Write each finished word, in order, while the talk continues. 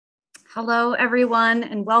Hello, everyone,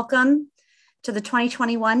 and welcome to the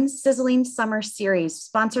 2021 Sizzling Summer Series,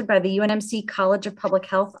 sponsored by the UNMC College of Public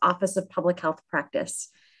Health Office of Public Health Practice.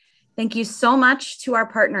 Thank you so much to our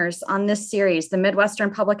partners on this series, the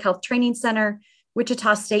Midwestern Public Health Training Center,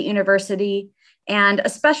 Wichita State University, and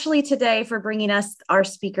especially today for bringing us our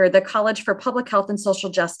speaker, the College for Public Health and Social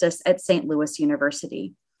Justice at St. Louis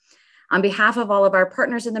University. On behalf of all of our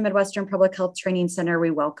partners in the Midwestern Public Health Training Center,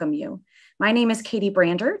 we welcome you. My name is Katie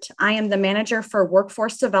Brandert. I am the Manager for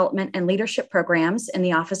Workforce Development and Leadership Programs in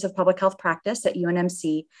the Office of Public Health Practice at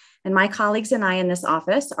UNMC, and my colleagues and I in this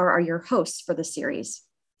office are your hosts for the series.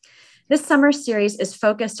 This summer series is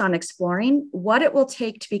focused on exploring what it will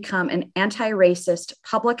take to become an anti-racist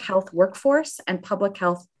public health workforce and public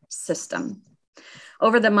health system.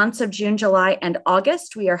 Over the months of June, July, and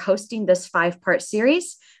August, we are hosting this 5-part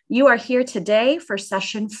series. You are here today for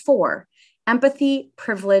session 4, Empathy,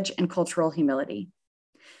 Privilege, and Cultural Humility.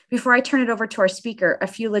 Before I turn it over to our speaker, a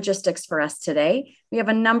few logistics for us today. We have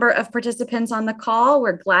a number of participants on the call.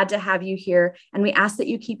 We're glad to have you here, and we ask that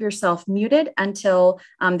you keep yourself muted until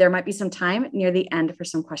there might be some time near the end for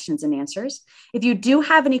some questions and answers. If you do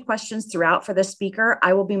have any questions throughout for the speaker,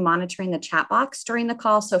 I will be monitoring the chat box during the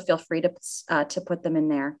call, so feel free to put them in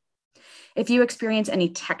there. If you experience any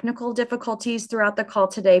technical difficulties throughout the call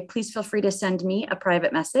today, please feel free to send me a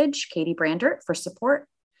private message, Katie Brandert, for support.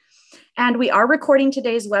 And we are recording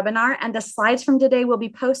today's webinar, and the slides from today will be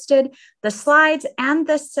posted. The slides and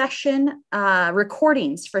the session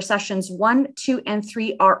recordings for sessions 1, 2, and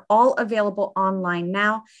 3 are all available online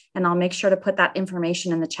now, and I'll make sure to put that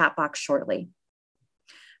information in the chat box shortly.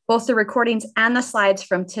 Both the recordings and the slides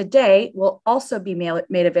from today will also be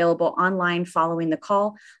made available online following the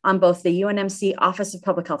call on both the UNMC Office of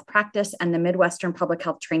Public Health Practice and the Midwestern Public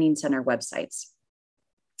Health Training Center websites.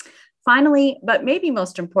 Finally, but maybe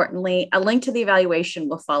most importantly, a link to the evaluation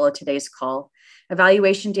will follow today's call.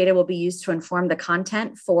 Evaluation data will be used to inform the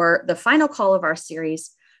content for the final call of our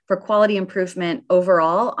series for quality improvement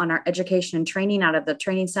overall on our education and training out of the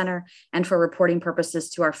training center and for reporting purposes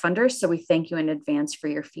to our funders. So we thank you in advance for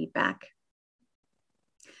your feedback.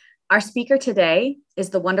 Our speaker today is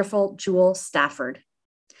the wonderful Jewel Stafford.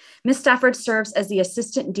 Ms. Stafford serves as the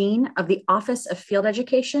Assistant Dean of the Office of Field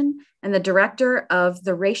Education and the Director of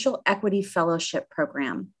the Racial Equity Fellowship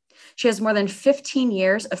Program. She has more than 15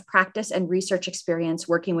 years of practice and research experience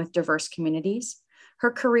working with diverse communities.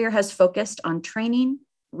 Her career has focused on training,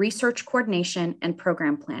 research coordination, and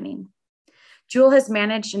program planning. Jewel has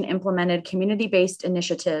managed and implemented community-based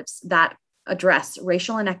initiatives that address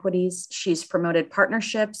racial inequities. She's promoted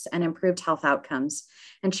partnerships and improved health outcomes,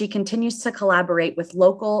 and she continues to collaborate with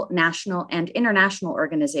local, national, and international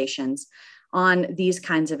organizations on these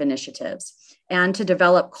kinds of initiatives and to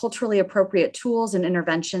develop culturally appropriate tools and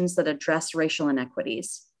interventions that address racial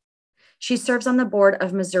inequities. She serves on the board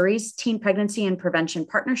of Missouri's Teen Pregnancy and Prevention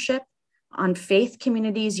Partnership, on Faith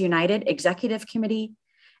Communities United Executive Committee,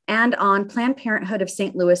 and on Planned Parenthood of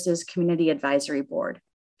St. Louis's Community Advisory Board.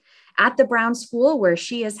 At the Brown School, where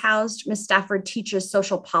she is housed, Ms. Stafford teaches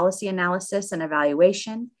social policy analysis and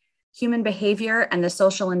evaluation, human behavior and the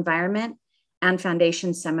social environment, and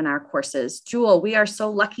foundation seminar courses. Jewel, we are so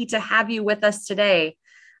lucky to have you with us today.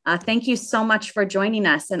 Thank you so much for joining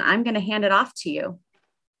us, and I'm going to hand it off to you.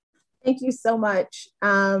 Thank you so much.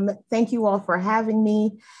 Thank you all for having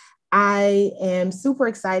me. I am super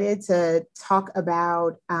excited to talk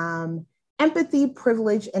about empathy,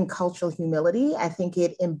 privilege, and cultural humility. I think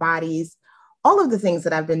it embodies all of the things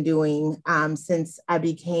that I've been doing since I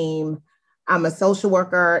became a social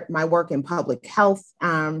worker, my work in public health,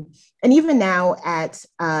 and even now at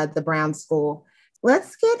the Brown School.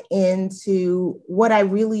 Let's get into what I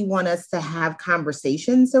really want us to have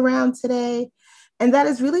conversations around today. And that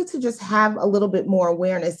is really to just have a little bit more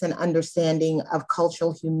awareness and understanding of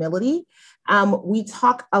cultural humility. We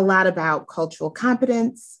talk a lot about cultural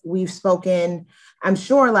competence. We've spoken, I'm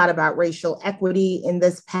sure, a lot about racial equity in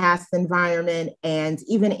this past environment and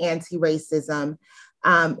even anti-racism.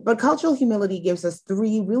 But cultural humility gives us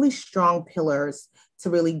 3 really strong pillars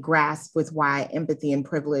to really grasp with why empathy and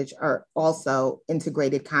privilege are also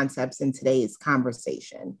integrated concepts in today's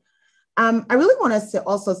conversation. I really want us to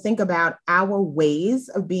also think about our ways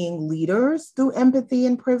of being leaders through empathy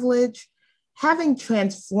and privilege, having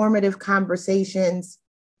transformative conversations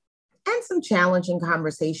and some challenging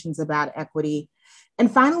conversations about equity.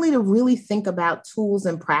 And finally, to really think about tools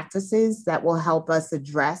and practices that will help us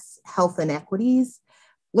address health inequities,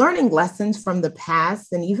 learning lessons from the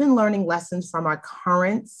past and even learning lessons from our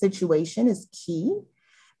current situation is key.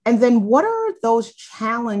 And then what are those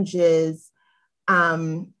challenges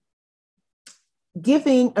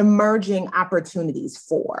giving emerging opportunities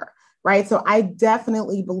for? right? So I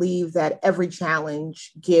definitely believe that every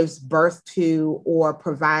challenge gives birth to or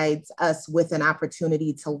provides us with an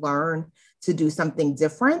opportunity to learn to do something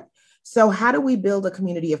different. So how do we build a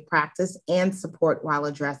community of practice and support while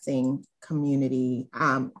addressing community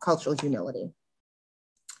cultural humility?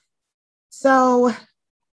 So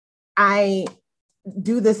I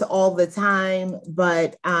do this all the time,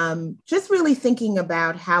 but just really thinking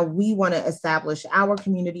about how we want to establish our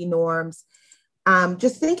community norms,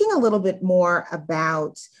 just thinking a little bit more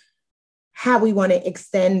about how we want to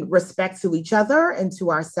extend respect to each other and to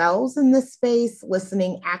ourselves in this space,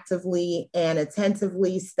 listening actively and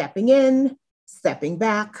attentively, stepping in, stepping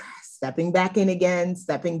back in again,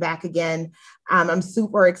 stepping back again. I'm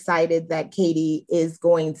super excited that Katie is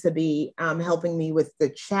going to be helping me with the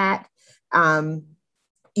chat.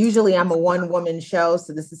 Usually I'm a one-woman show,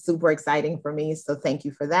 so this is super exciting for me. So thank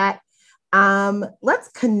you for that. Let's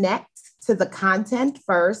connect to the content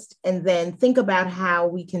first, and then think about how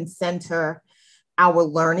we can center our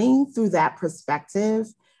learning through that perspective,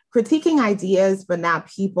 critiquing ideas, but not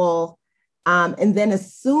people, and then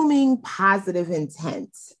assuming positive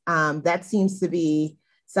intent. That seems to be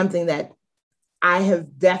something that I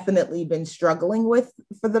have definitely been struggling with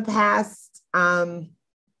for the past, I'd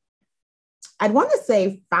want to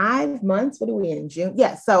say 5 months. What are we in, June?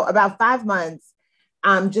 Yeah, so about 5 months.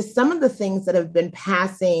 Just some of the things that have been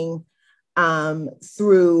passing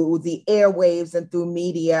through the airwaves and through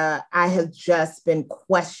media, I have just been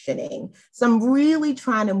questioning. So I'm really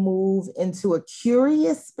trying to move into a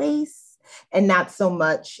curious space and not so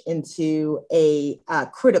much into a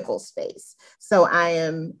critical space. So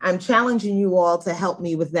I'm challenging you all to help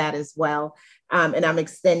me with that as well. And I'm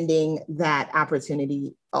extending that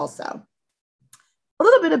opportunity also. A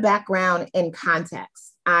little bit of background and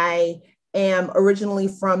context. I am originally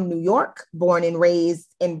from New York, born and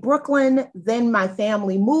raised in Brooklyn. Then my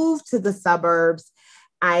family moved to the suburbs.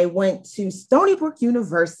 I went to Stony Brook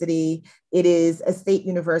University. It is a state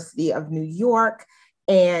university of New York.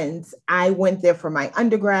 And I went there for my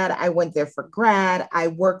undergrad. I went there for grad. I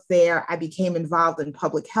worked there. I became involved in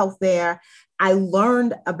public health there. I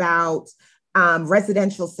learned about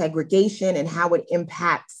residential segregation and how it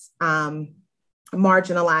impacts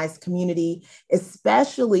marginalized community,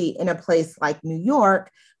 especially in a place like New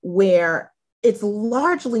York, where it's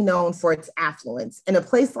largely known for its affluence. And a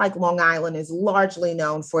place like Long Island is largely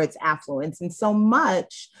known for its affluence. And so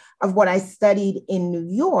much of what I studied in New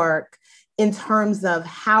York in terms of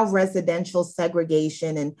how residential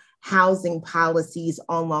segregation and housing policies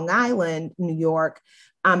on Long Island, New York,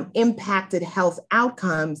 impacted health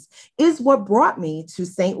outcomes is what brought me to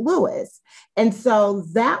St. Louis. And so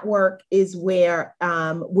that work is where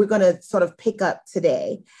we're going to sort of pick up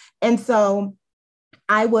today. And so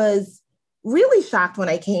I was really shocked when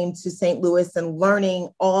I came to St. Louis and learning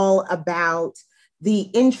all about the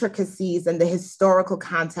intricacies and the historical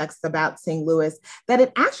context about St. Louis, that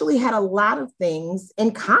it actually had a lot of things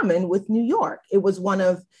in common with New York. It was one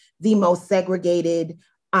of the most segregated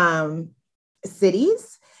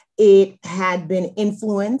cities. It had been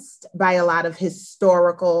influenced by a lot of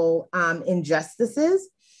historical injustices.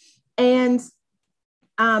 And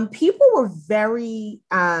people were very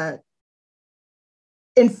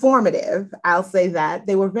informative, I'll say that.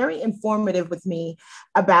 They were very informative with me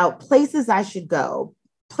about places I should go,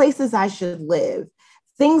 places I should live,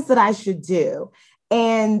 things that I should do.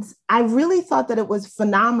 And I really thought that it was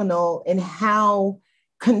phenomenal in how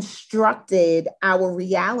constructed our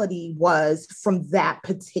reality was from that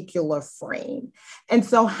particular frame. And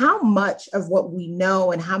so how much of what we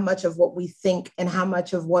know and how much of what we think and how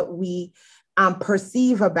much of what we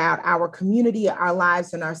perceive about our community, our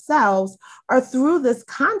lives, and ourselves are through this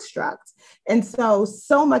construct. And so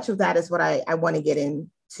much of that is what I want to get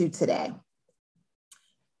into today.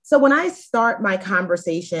 So when I start my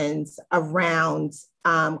conversations around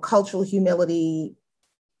cultural humility,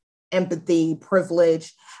 empathy,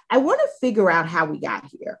 privilege, I want to figure out how we got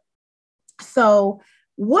here. So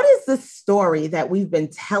what is the story that we've been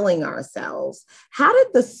telling ourselves? How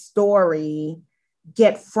did the story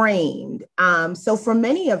get framed? So for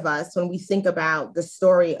many of us, when we think about the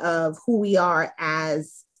story of who we are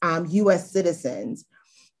as US citizens,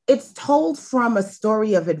 it's told from a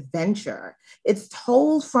story of adventure. It's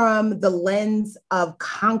told from the lens of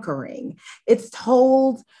conquering. It's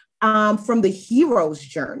told from the hero's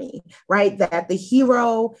journey, right? That the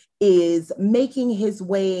hero is making his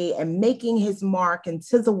way and making his mark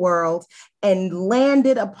into the world and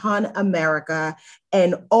landed upon America.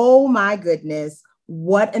 And oh my goodness,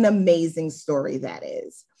 what an amazing story that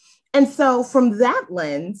is. And so from that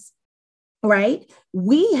lens, right?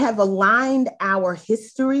 We have aligned our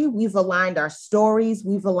history, we've aligned our stories,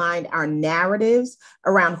 we've aligned our narratives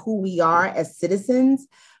around who we are as citizens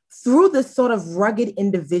through this sort of rugged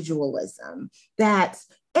individualism that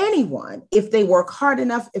anyone, if they work hard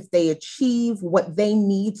enough, if they achieve what they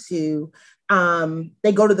need to,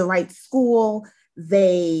 they go to the right school,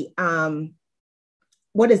 they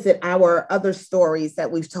our other stories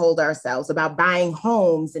that we've told ourselves about buying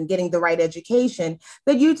homes and getting the right education,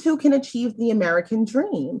 that you too can achieve the American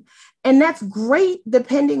dream. And that's great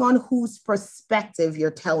depending on whose perspective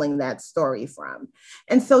you're telling that story from.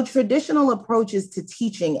 And so traditional approaches to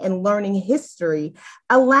teaching and learning history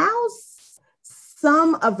allows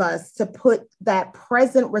some of us to put that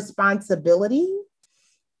present responsibility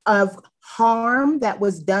of harm that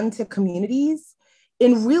was done to communities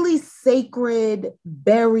in really sacred,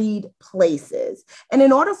 buried places. And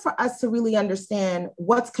in order for us to really understand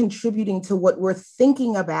what's contributing to what we're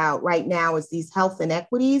thinking about right now as these health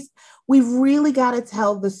inequities, we've really got to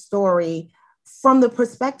tell the story from the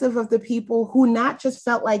perspective of the people who not just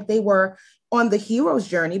felt like they were on the hero's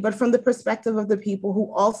journey, but from the perspective of the people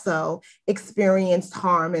who also experienced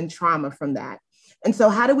harm and trauma from that. And so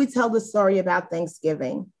how do we tell the story about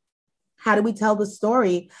Thanksgiving? How do we tell the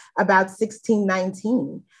story about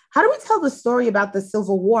 1619? How do we tell the story about the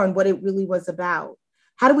Civil War and what it really was about?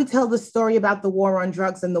 How do we tell the story about the war on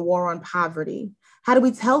drugs and the war on poverty? How do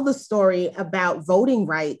we tell the story about voting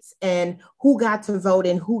rights and who got to vote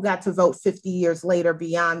and who got to vote 50 years later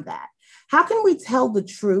beyond that? How can we tell the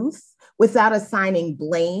truth without assigning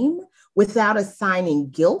blame, without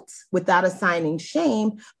assigning guilt, without assigning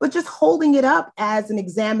shame, but just holding it up as an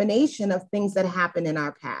examination of things that happened in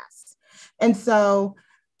our past? And so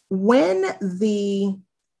when the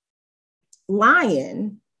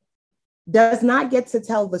lion does not get to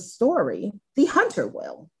tell the story, the hunter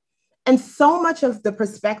will. And so much of the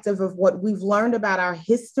perspective of what we've learned about our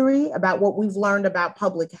history, about what we've learned about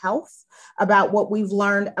public health, about what we've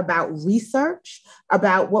learned about research,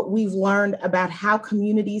 about what we've learned about how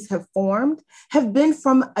communities have formed, have been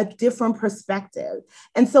from a different perspective.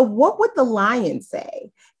 And so what would the lion say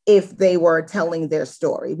if they were telling their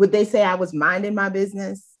story? Would they say, I was minding my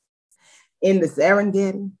business in the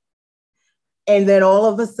Serengeti, and then all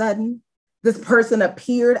of a sudden, this person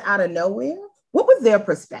appeared out of nowhere? What would their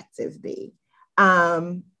perspective be?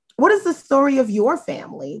 What is the story of your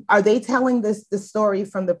family? Are they telling the story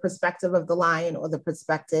from the perspective of the lion or the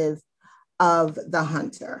perspective of the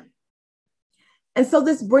hunter? And so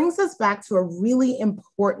this brings us back to a really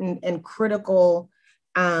important and critical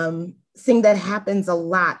thing that happens a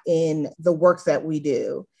lot in the work that we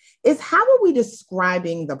do, is how are we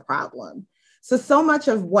describing the problem? So much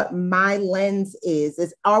of what my lens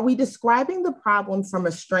is are we describing the problem from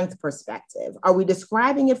a strength perspective? Are we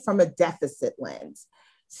describing it from a deficit lens?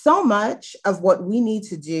 So much of what we need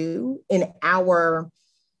to do in our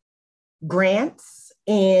grants,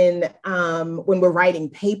 when we're writing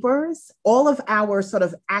papers, all of our sort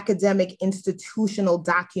of academic institutional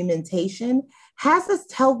documentation has us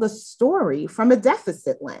tell the story from a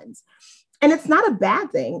deficit lens. And it's not a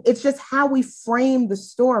bad thing. It's just how we frame the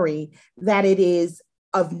story that it is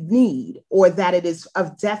of need or that it is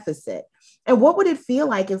of deficit. And what would it feel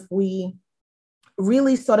like if we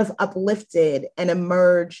really sort of uplifted and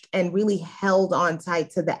emerged and really held on tight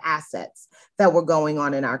to the assets that were going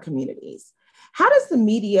on in our communities? How does the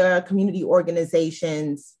media, community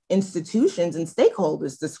organizations, institutions, and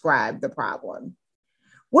stakeholders describe the problem?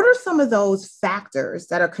 What are some of those factors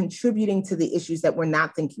that are contributing to the issues that we're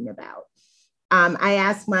not thinking about? I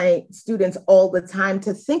ask my students all the time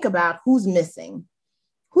to think about who's missing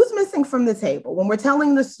from the table. When we're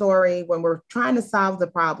telling the story, when we're trying to solve the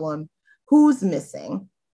problem, who's missing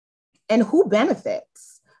and who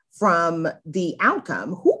benefits from the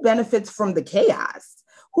outcome? Who benefits from the chaos?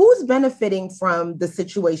 Who's benefiting from the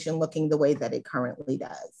situation looking the way that it currently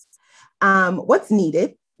does? What's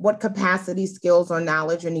needed? What capacity, skills, or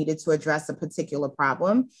knowledge are needed to address a particular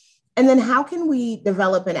problem? And then how can we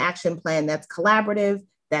develop an action plan that's collaborative,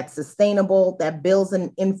 that's sustainable, that builds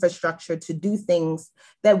an infrastructure to do things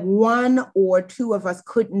that one or two of us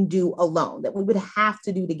couldn't do alone, that we would have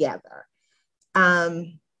to do together?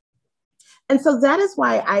 And so that is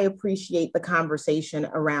why I appreciate the conversation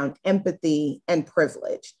around empathy and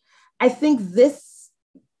privilege. I think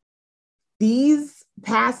these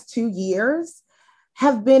past 2 years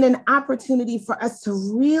have been an opportunity for us to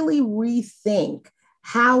really rethink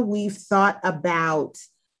how we've thought about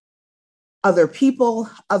other people,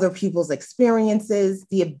 other people's experiences,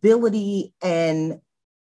 the ability and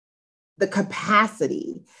the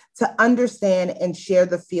capacity to understand and share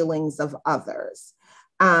the feelings of others.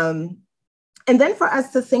 And then for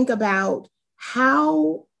us to think about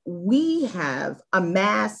how we have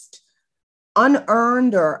amassed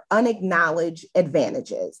unearned or unacknowledged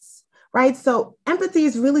advantages, right? So empathy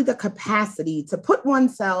is really the capacity to put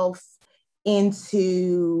oneself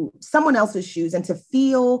into someone else's shoes and to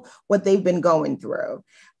feel what they've been going through.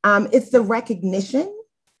 It's the recognition,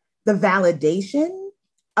 the validation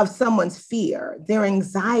of someone's fear, their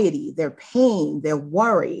anxiety, their pain, their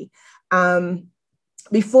worry.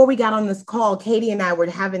 Before we got on this call, Katie and I were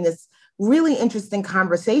having this really interesting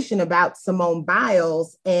conversation about Simone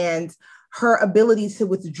Biles and her ability to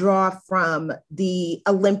withdraw from the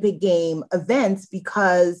Olympic game events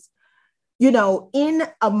because, you know, in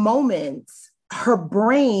a moment, her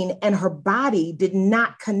brain and her body did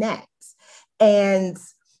not connect. And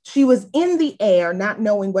she was in the air, not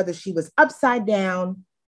knowing whether she was upside down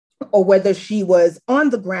or whether she was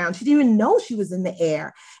on the ground. She didn't even know she was in the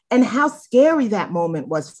air, and how scary that moment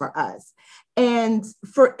was for us. And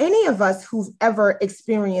for any of us who've ever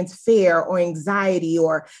experienced fear or anxiety,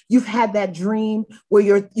 or you've had that dream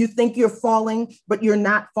where you think you're falling, but you're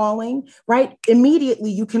not falling, right?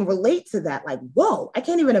 Immediately you can relate to that. Like, whoa, I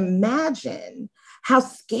can't even imagine how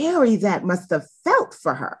scary that must have felt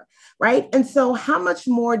for her, right? And so how much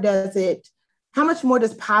more does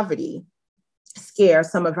poverty scare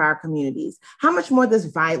some of our communities? How much more does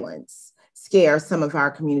violence scare some of our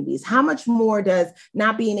communities? How much more does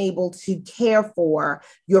not being able to care for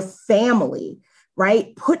your family,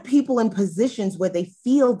 right, put people in positions where they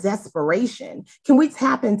feel desperation? Can we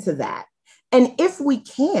tap into that? And if we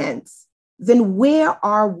can't, then where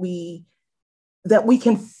are we that we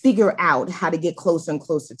can figure out how to get closer and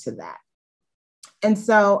closer to that? And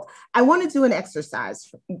so I want to do an exercise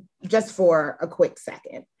just for a quick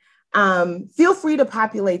second. Feel free to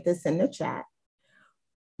populate this in the chat.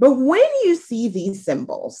 But when you see these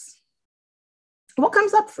symbols, what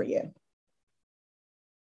comes up for you?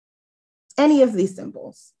 Any of these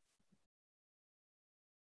symbols?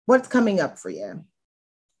 What's coming up for you?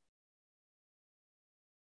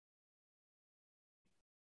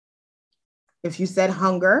 If you said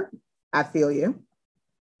hunger, I feel you.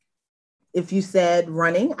 If you said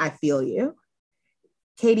running, I feel you.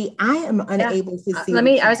 Katie, I am unable to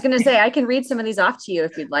see. I was going to say, I can read some of these off to you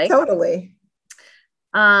if you'd like. Totally.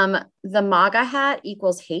 The MAGA hat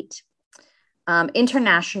equals hate.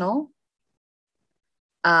 International.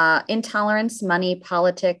 Intolerance, money,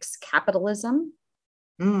 politics, capitalism.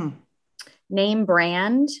 Name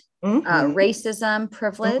brand. Racism,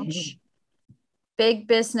 privilege. Big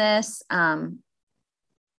business.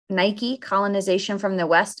 Nike, colonization from the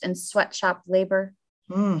West, and sweatshop labor.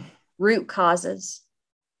 Root causes.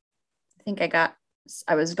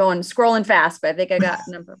 I was scrolling fast, but I think I got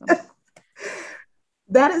a number of them.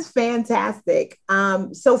 That is fantastic.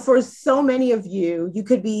 So for so many of you, you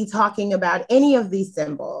could be talking about any of these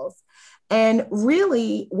symbols. And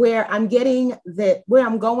really where I'm going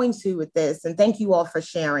to with this, and thank you all for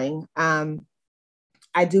sharing.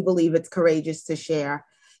 I do believe it's courageous to share.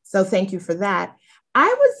 So thank you for that. I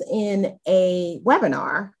was in a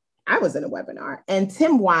webinar, and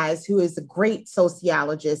Tim Wise, who is a great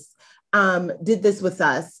sociologist, did this with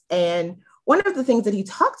us. And one of the things that he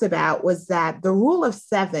talked about was that the rule of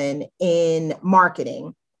 7 in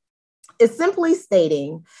marketing is simply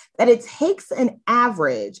stating that it takes an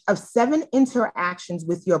average of 7 interactions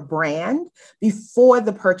with your brand before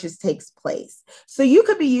the purchase takes place. So you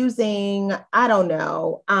could be using, I don't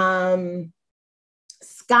know,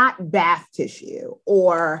 Scott bath tissue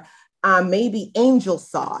or maybe Angel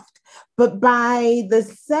Soft. But by the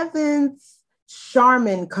 7th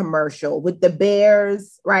Charmin commercial with the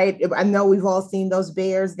bears, right? I know we've all seen those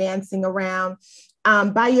bears dancing around.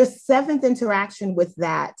 By your 7th interaction with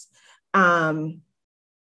that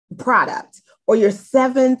product or your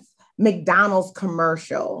 7th McDonald's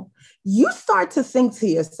commercial, you start to think to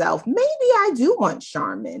yourself, maybe I do want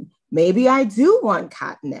Charmin. Maybe I do want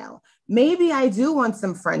Cottonelle. Maybe I do want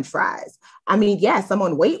some French fries. I mean, yes, I'm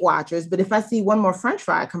on Weight Watchers, but if I see one more French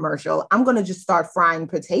fry commercial, I'm going to just start frying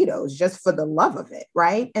potatoes just for the love of it,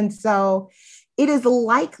 right? And so it is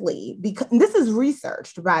likely, because this is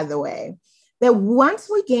researched, by the way, that once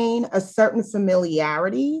we gain a certain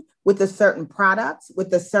familiarity with a certain product,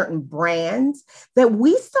 with a certain brand, that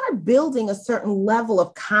we start building a certain level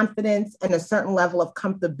of confidence and a certain level of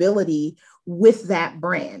comfortability with that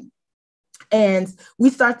brand. And we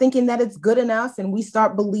start thinking that it's good enough, and we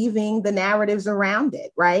start believing the narratives around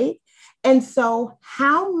it, right? And so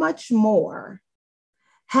how much more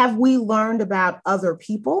have we learned about other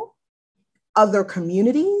people, other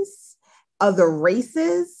communities, other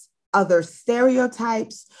races, other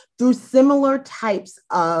stereotypes through similar types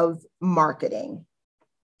of marketing?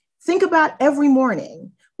 Think about every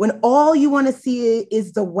morning when all you want to see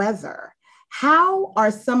is the weather. How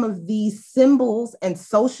are some of these symbols and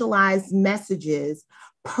socialized messages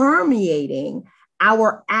permeating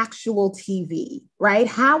our actual TV, right?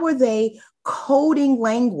 How are they coding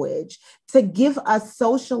language to give us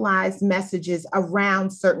socialized messages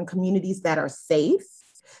around certain communities that are safe,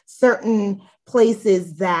 certain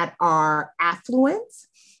places that are affluent,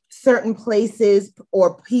 certain places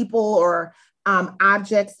or people or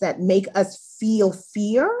objects that make us feel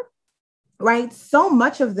fear, right? So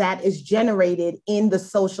much of that is generated in the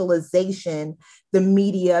socialization, the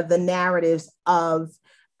media, the narratives of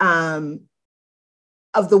the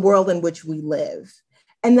world in which we live.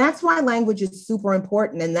 And that's why language is super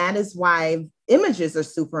important. And that is why images are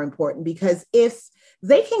super important, because if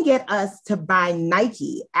they can get us to buy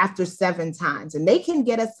Nike after 7 times, and they can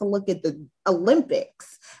get us to look at the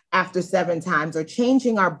Olympics after 7 times, or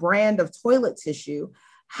changing our brand of toilet tissue,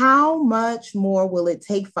 how much more will it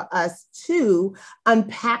take for us to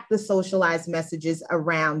unpack the socialized messages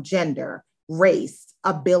around gender, race,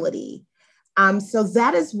 ability? So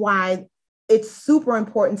that is why it's super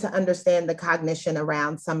important to understand the cognition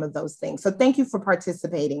around some of those things. So thank you for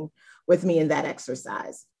participating with me in that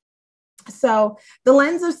exercise. So the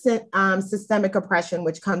lens of systemic oppression,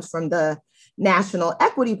 which comes from the National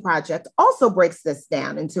Equity Project, also breaks this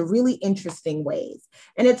down into really interesting ways.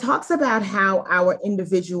 And it talks about how our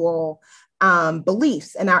individual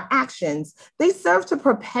beliefs and our actions, they serve to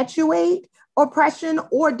perpetuate oppression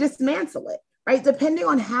or dismantle it, right? Depending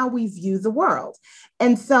on how we view the world.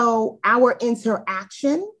 And so our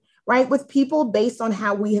interaction, right, with people based on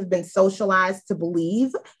how we have been socialized to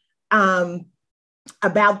believe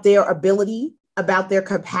about their ability, about their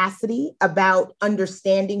capacity, about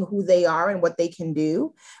understanding who they are and what they can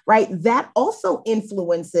do, right? That also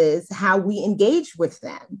influences how we engage with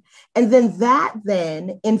them. And then that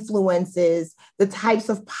then influences the types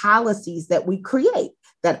of policies that we create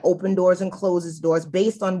that open doors and closes doors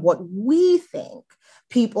based on what we think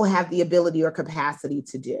people have the ability or capacity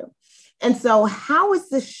to do. And so how is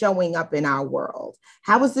this showing up in our world?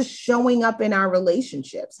 How is this showing up in our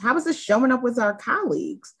relationships? How is this showing up with our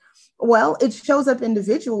colleagues? Well, it shows up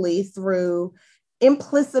individually through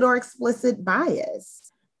implicit or explicit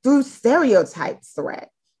bias, through stereotype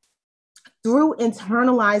threat, through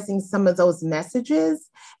internalizing some of those messages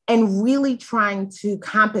and really trying to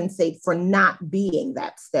compensate for not being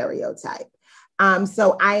that stereotype.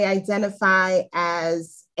 So I identify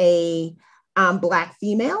as a Black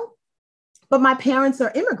female, but my parents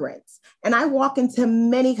are immigrants. And I walk into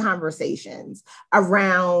many conversations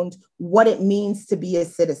around what it means to be a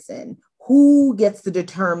citizen, who gets to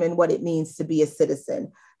determine what it means to be a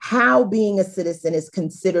citizen, how being a citizen is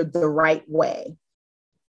considered the right way.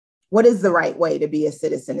 What is the right way to be a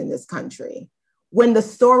citizen in this country? When the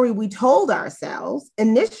story we told ourselves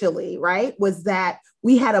initially, right, was that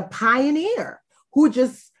we had a pioneer who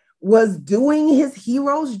just was doing his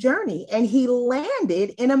hero's journey and he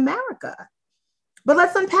landed in America. But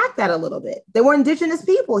let's unpack that a little bit. There were indigenous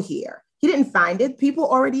people here. He didn't find it. People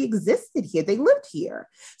already existed here. They lived here.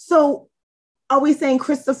 So are we saying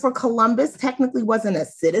Christopher Columbus technically wasn't a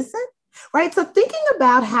citizen? Right? So thinking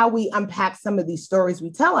about how we unpack some of these stories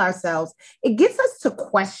we tell ourselves, it gets us to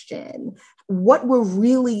question what we're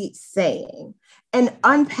really saying. And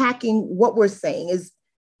unpacking what we're saying is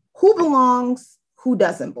who belongs, who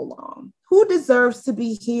doesn't belong, who deserves to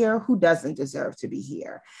be here, who doesn't deserve to be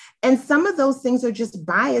here. And some of those things are just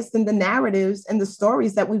biased in the narratives and the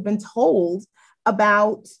stories that we've been told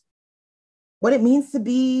about what it means to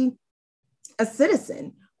be a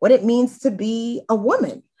citizen, what it means to be a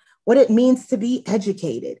woman, what it means to be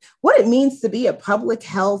educated, what it means to be a public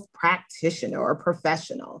health practitioner or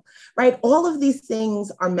professional, right? All of these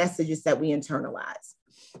things are messages that we internalize.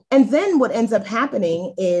 And then what ends up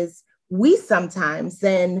happening is we sometimes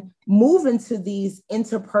then move into these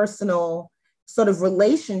interpersonal sort of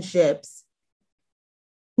relationships,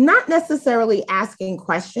 not necessarily asking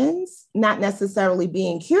questions, not necessarily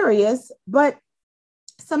being curious, but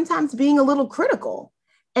sometimes being a little critical.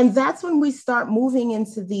 And that's when we start moving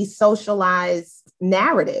into these socialized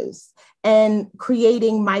narratives and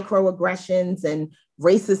creating microaggressions and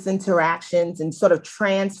racist interactions and sort of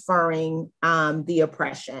transferring the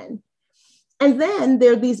oppression. And then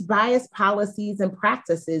there are these biased policies and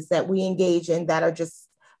practices that we engage in that are just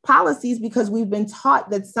policies because we've been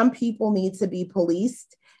taught that some people need to be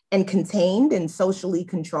policed and contained and socially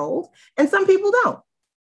controlled, and some people don't.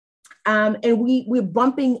 And we're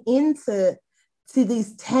bumping into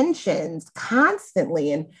these tensions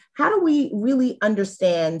constantly. And how do we really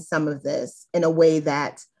understand some of this in a way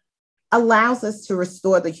that allows us to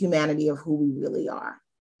restore the humanity of who we really are?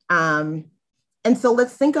 And so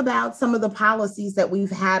let's think about some of the policies that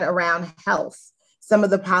we've had around health, some of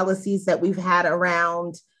the policies that we've had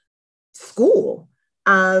around school,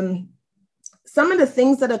 some of the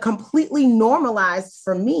things that are completely normalized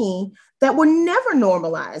for me that were never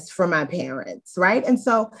normalized for my parents, right? And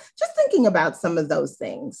so just thinking about some of those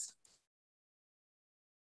things.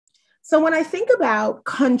 So when I think about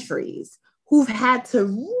countries who've had to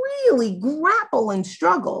really grapple and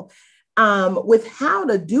struggle with how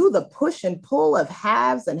to do the push and pull of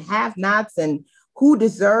haves and have-nots and who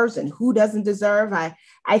deserves and who doesn't deserve,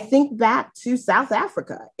 I think back to South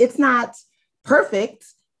Africa. It's not perfect.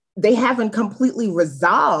 They haven't completely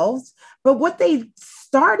resolved, but what they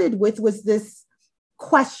started with was this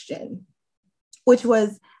question, which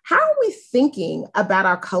was, how are we thinking about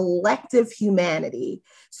our collective humanity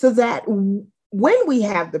so that when we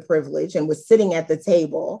have the privilege and we're sitting at the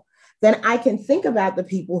table, then I can think about the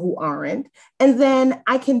people who aren't, and then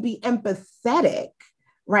I can be empathetic,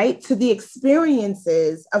 right, to the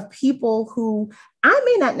experiences of people who I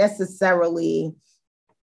may not necessarily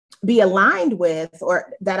be aligned with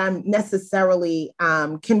or that I'm necessarily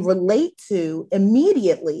can relate to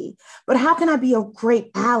immediately, but how can I be a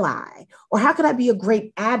great ally? Or how can I be a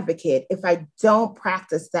great advocate if I don't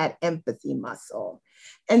practice that empathy muscle?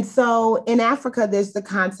 And so in Africa, there's the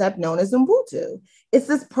concept known as Ubuntu. It's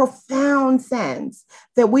this profound sense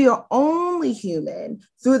that we are only human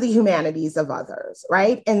through the humanities of others,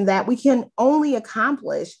 right? And that we can only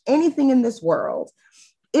accomplish anything in this world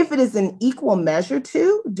if it is an equal measure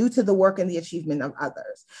to, due to the work and the achievement of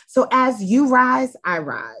others. So as you rise, I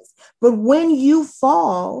rise. But when you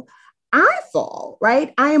fall, I fall,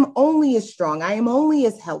 right? I am only as strong. I am only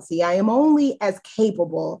as healthy. I am only as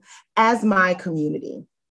capable as my community.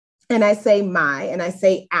 And I say my, and I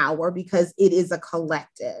say our, because it is a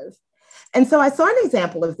collective. And so I saw an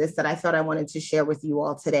example of this that I thought I wanted to share with you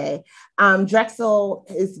all today. Drexel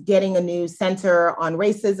is getting a new center on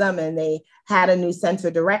racism, and they had a new center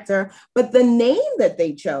director, but the name that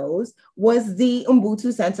they chose was the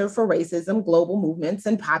Ubuntu Center for Racism, Global Movements,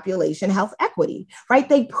 and Population Health Equity, right?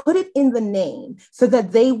 They put it in the name so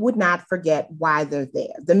that they would not forget why they're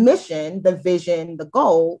there. The mission, the vision, the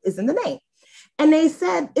goal is in the name. And they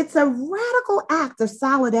said it's a radical act of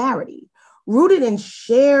solidarity rooted in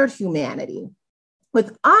shared humanity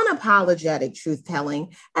with unapologetic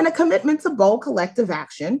truth-telling and a commitment to bold collective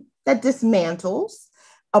action that dismantles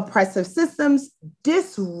oppressive systems,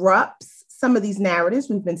 disrupts some of these narratives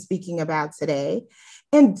we've been speaking about today,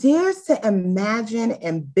 and dares to imagine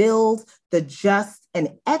and build the just and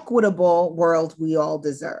equitable world we all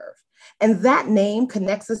deserve. And that name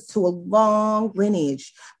connects us to a long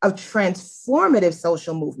lineage of transformative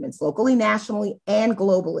social movements, locally, nationally, and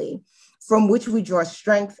globally, from which we draw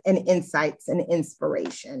strength and insights and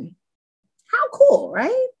inspiration. How cool,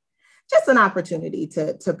 right? Just an opportunity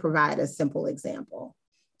to provide a simple example.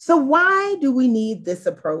 So why do we need this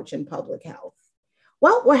approach in public health?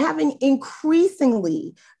 Well, we're having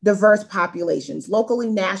increasingly diverse populations, locally,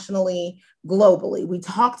 nationally, globally. We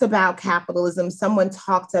talked about capitalism. Someone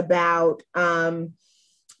talked about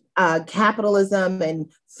capitalism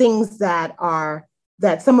and things that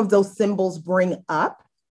some of those symbols bring up.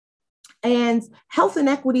 And health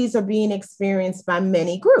inequities are being experienced by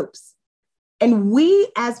many groups. And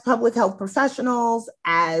we as public health professionals,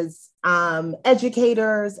 as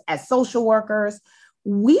educators, as social workers,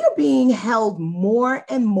 we are being held more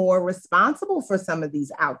and more responsible for some of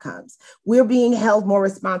these outcomes. We're being held more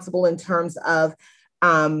responsible in terms of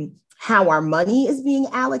how our money is being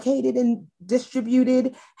allocated and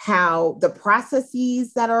distributed, how the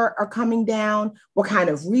processes that are coming down, what kind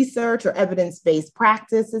of research or evidence-based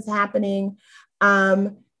practice is happening.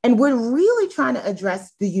 And we're really trying to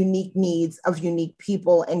address the unique needs of unique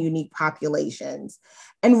people and unique populations.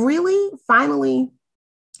 And really, finally,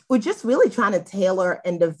 we're just really trying to tailor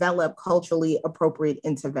and develop culturally appropriate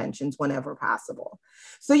interventions whenever possible.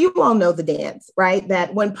 So you all know the dance, right?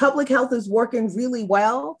 That when public health is working really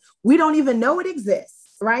well, we don't even know it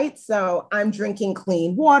exists, right? So I'm drinking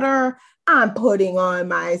clean water, I'm putting on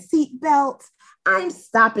my seatbelt, I'm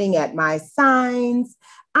stopping at my signs,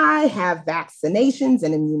 I have vaccinations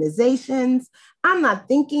and immunizations. I'm not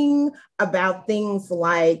thinking about things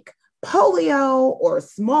like polio or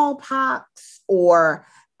smallpox or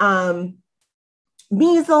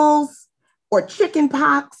measles or chicken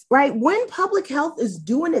pox, right? When public health is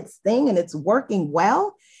doing its thing and it's working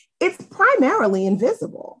well, it's primarily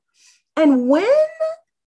invisible. And when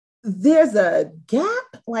there's a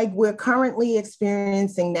gap like we're currently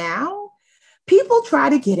experiencing now, people try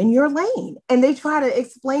to get in your lane and they try to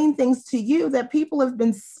explain things to you that people have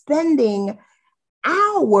been spending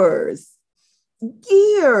hours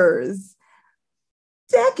years,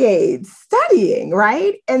 decades studying,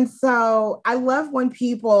 right? And so I love when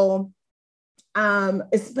people,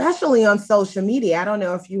 especially on social media, I don't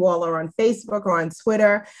know if you all are on Facebook or on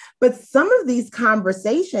Twitter, but some of these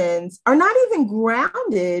conversations are not even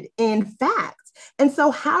grounded in fact. And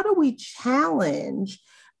so how do we challenge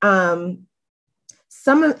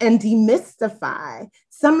some of and demystify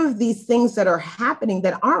some of these things that are happening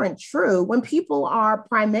that aren't true when people are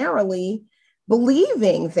primarily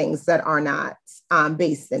believing things that are not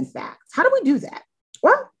based in facts? How do we do that?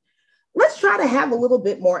 Well, let's try to have a little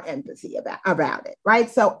bit more empathy about it, right?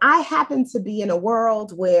 So I happen to be in a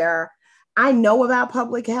world where I know about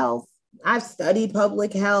public health. I've studied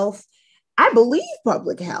public health. I believe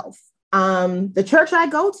public health. The church I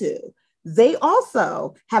go to, they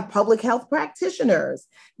also have public health practitioners.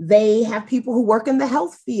 They have people who work in the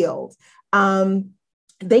health field.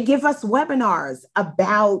 They give us webinars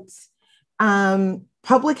about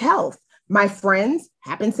public health. My friends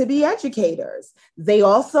happen to be educators. They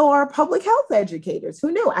also are public health educators.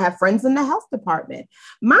 Who knew? I have friends in the health department.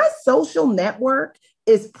 My social network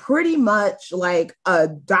is pretty much like a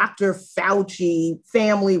Dr. Fauci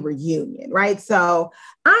family reunion, right? So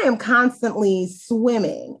I am constantly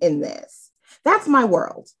swimming in this. That's my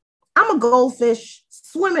world. I'm a goldfish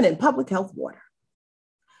swimming in public health water.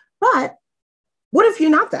 But what if you're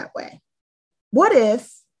not that way? What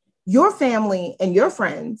if your family and your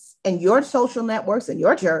friends and your social networks and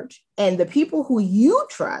your church and the people who you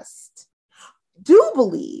trust do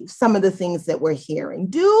believe some of the things that we're hearing,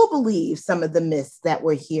 do believe some of the myths that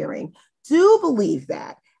we're hearing, do believe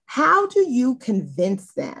that? How do you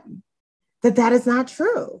convince them that that is not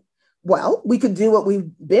true? Well, we could do what we've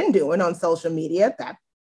been doing on social media. That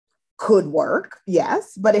could work,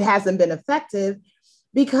 yes, but it hasn't been effective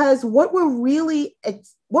because what we're really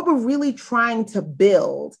trying to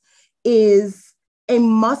build is a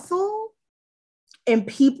muscle in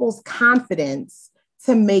people's confidence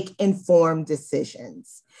to make informed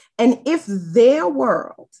decisions. And if their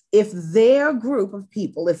world, if their group of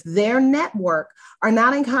people, if their network are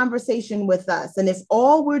not in conversation with us, and if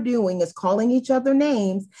all we're doing is calling each other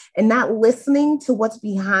names and not listening to what's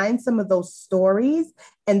behind some of those stories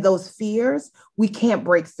and those fears, we can't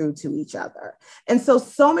break through to each other. And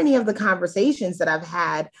so many of the conversations that I've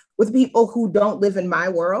had with people who don't live in my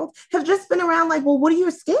world have just been around like, well, what are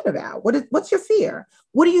you scared about? What's your fear?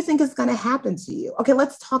 What do you think is going to happen to you? Okay,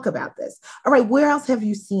 let's talk about this. All right, where else have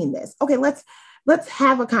you seen this? Okay, let's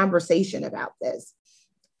have a conversation about this.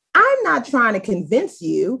 I'm not trying to convince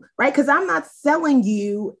you, right? Because I'm not selling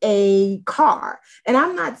you a car and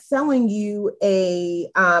I'm not selling you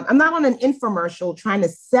I'm not on an infomercial trying to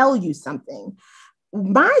sell you something.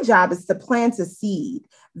 My job is to plant a seed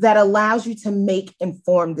that allows you to make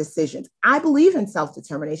informed decisions. I believe in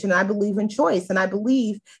self-determination. I believe in choice. And I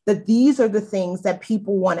believe that these are the things that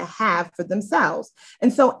people want to have for themselves.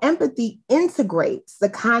 And so empathy integrates the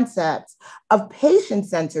concepts of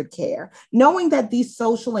patient-centered care, knowing that these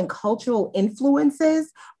social and cultural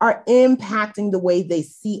influences are impacting the way they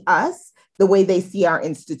see us, the way they see our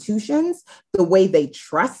institutions, the way they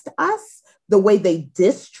trust us, the way they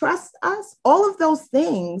distrust us. All of those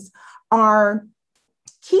things are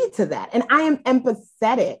key to that. And I am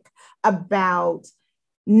empathetic about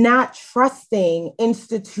not trusting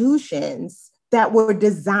institutions that were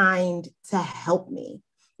designed to help me,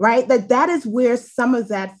 right? That is where some of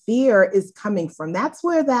that fear is coming from. That's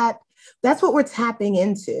what we're tapping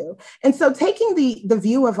into. And so taking the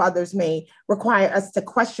view of others may require us to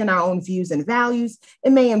question our own views and values.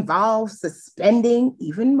 It may involve suspending,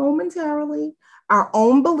 even momentarily, our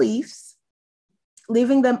own beliefs,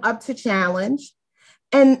 leaving them up to challenge.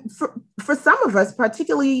 And for some of us,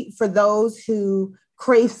 particularly for those who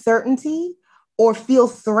crave certainty or feel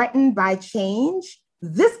threatened by change,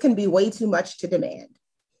 this can be way too much to demand.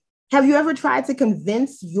 Have you ever tried to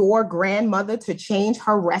convince your grandmother to change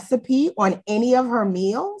her recipe on any of her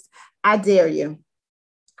meals? I dare you.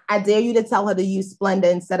 I dare you to tell her to use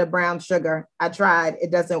Splenda instead of brown sugar. I tried.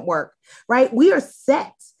 It doesn't work, right? We are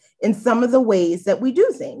set in some of the ways that we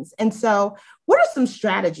do things. And so what are some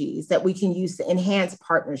strategies that we can use to enhance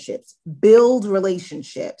partnerships, build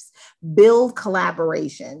relationships, build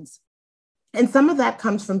collaborations? And some of that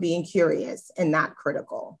comes from being curious and not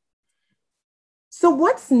critical. So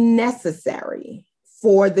what's necessary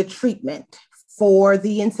for the treatment, for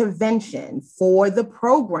the intervention, for the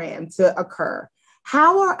program to occur?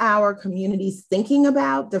 How are our communities thinking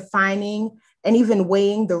about defining and even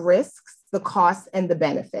weighing the risks, the costs, and the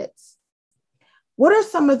benefits? what are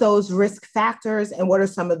some of those risk factors and what are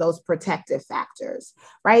some of those protective factors,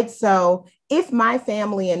 right? So if my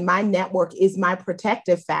family and my network is my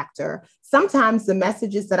protective factor, sometimes the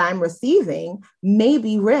messages that I'm receiving may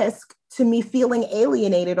be risk to me feeling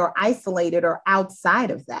alienated or isolated or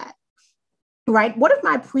outside of that, right? What have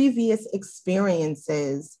my previous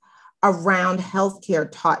experiences around healthcare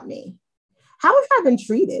taught me? How have I been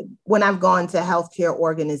treated when I've gone to healthcare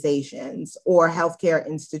organizations or healthcare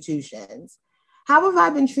institutions? How have I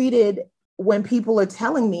been treated when people are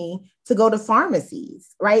telling me to go to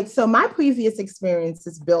pharmacies, right? So my previous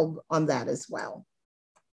experiences build on that as well.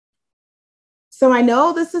 So I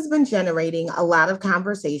know this has been generating a lot of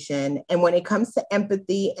conversation. And when it comes to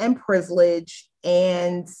empathy and privilege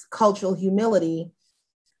and cultural humility,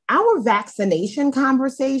 our vaccination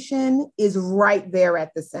conversation is right there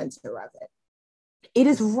at the center of it. It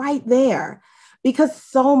is right there because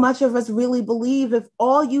so much of us really believe if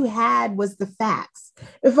all you had was the facts,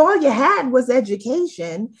 if all you had was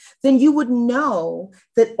education, then you would know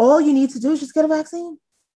that all you need to do is just get a vaccine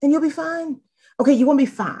and you'll be fine. Okay, you won't be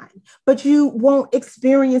fine, but you won't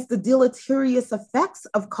experience the deleterious effects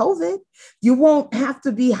of COVID. You won't have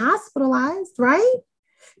to be hospitalized, right?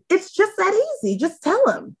 It's just that easy. Just tell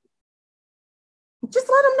them. Just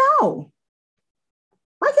let them know.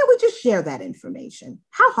 Why can't we just share that information?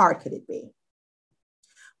 How hard could it be?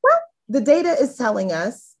 Well, the data is telling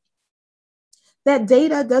us that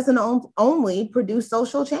data doesn't only produce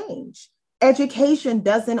social change. Education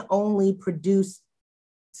doesn't only produce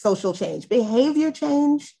social change. Behavior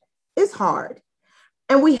change is hard.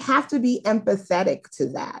 And we have to be empathetic to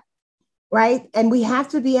that, right? And we have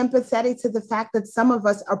to be empathetic to the fact that some of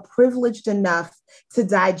us are privileged enough to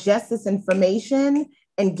digest this information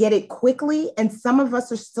and get it quickly. And some of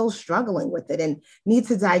us are still struggling with it and need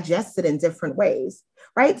to digest it in different ways,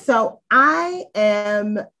 right? So I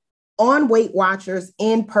am on Weight Watchers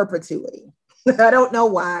in perpetuity. I don't know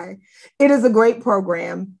why. It is a great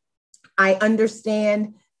program. I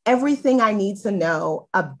understand everything I need to know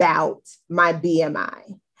about my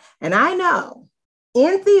BMI. And I know,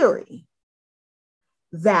 in theory,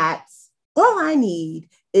 that all I need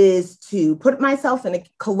is to put myself in a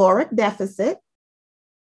caloric deficit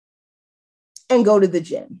and go to the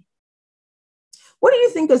gym. What do you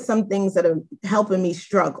think of some things that are helping me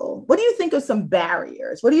struggle? What do you think of some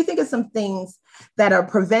barriers? What do you think of some things that are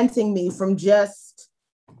preventing me from just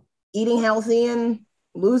eating healthy and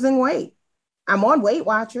losing weight? I'm on Weight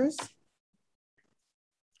Watchers.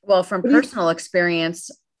 Well, from personal experience,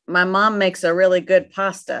 my mom makes a really good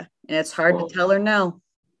pasta and it's hard to tell her no.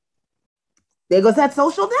 There goes that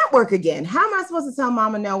social network again. How am I supposed to tell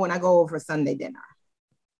mama no when I go over Sunday dinner?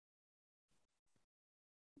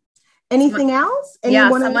 Anything else?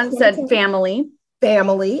 Someone said family.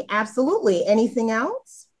 Family, absolutely. Anything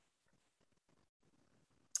else?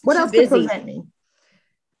 What else could prevent me?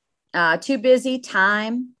 Too busy,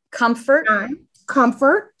 time, comfort.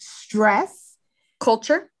 Comfort, stress.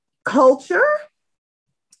 Culture.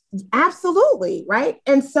 Absolutely, right?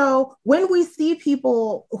 And so when we see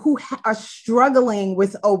people who are struggling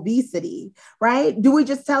with obesity, right? Do we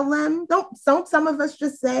just tell them? Don't some of us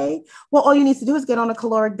just say, well, all you need to do is get on a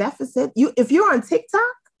caloric deficit. If you're on TikTok,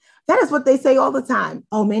 that is what they say all the time.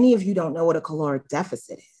 Oh, many of you don't know what a caloric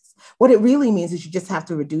deficit is. What it really means is you just have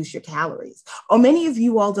to reduce your calories. Or many of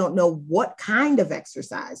you all don't know what kind of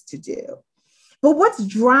exercise to do. But what's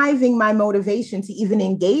driving my motivation to even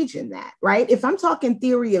engage in that, right? If I'm talking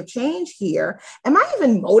theory of change here, am I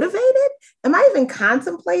even motivated? Am I even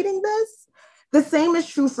contemplating this? The same is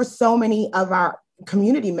true for so many of our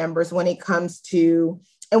community members when it comes to,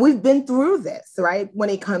 and we've been through this, right? When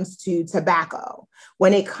it comes to tobacco,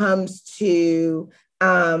 when it comes to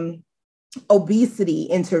obesity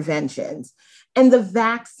interventions. And the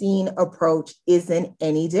vaccine approach isn't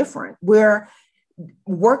any different. We're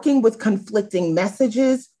working with conflicting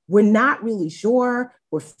messages. We're not really sure.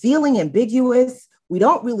 We're feeling ambiguous. We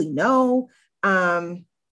don't really know. And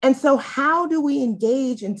so how do we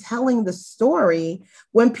engage in telling the story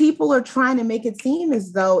when people are trying to make it seem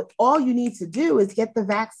as though all you need to do is get the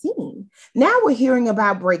vaccine? Now we're hearing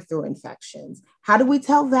about breakthrough infections. How do we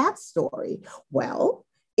tell that story? Well,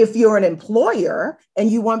 if you're an employer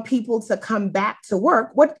and you want people to come back to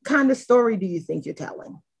work, what kind of story do you think you're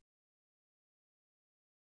telling?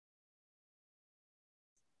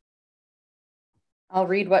 I'll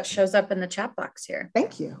read what shows up in the chat box here.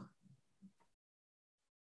 Thank you.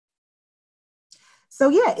 So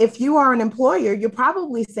yeah, if you are an employer, you're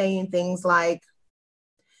probably saying things like,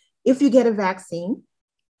 if you get a vaccine,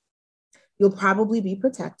 you'll probably be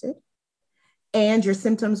protected and your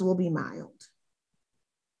symptoms will be mild.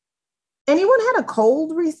 Anyone had a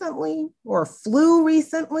cold recently or a flu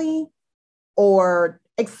recently, or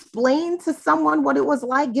explain to someone what it was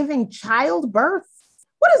like giving childbirth?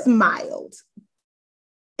 What is mild?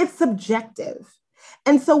 It's subjective.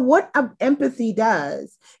 And so what empathy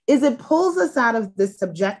does is it pulls us out of this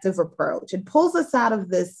subjective approach. It pulls us out of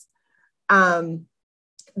this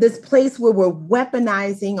place where we're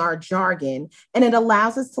weaponizing our jargon, and it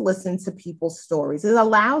allows us to listen to people's stories. It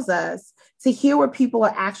allows us to hear what people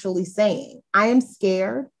are actually saying. I am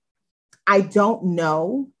scared. I don't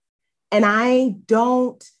know. And I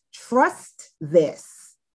don't trust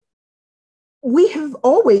this. We have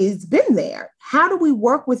always been there. How do we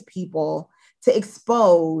work with people to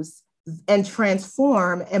expose and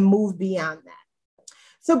transform and move beyond that?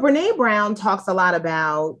 So Brene Brown talks a lot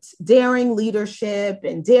about daring leadership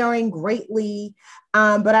and daring greatly.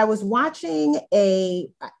 But I was watching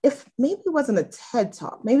if maybe it wasn't a TED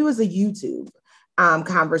Talk, maybe it was a YouTube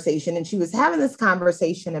conversation. And she was having this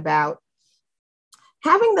conversation about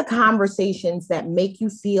having the conversations that make you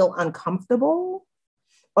feel uncomfortable,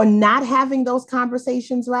 or not having those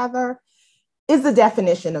conversations, rather, is the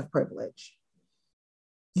definition of privilege.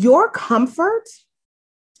 Your comfort,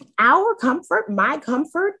 our comfort, my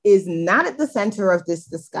comfort is not at the center of this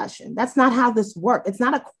discussion. That's not how this works. It's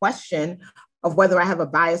not a question of whether I have a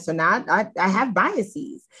bias or not. I have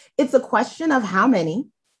biases. It's a question of how many,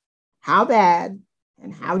 how bad,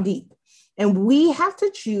 and how deep. And we have to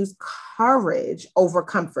choose courage over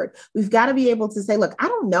comfort. We've got to be able to say, look, I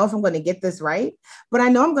don't know if I'm going to get this right, but I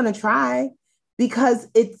know I'm going to try, because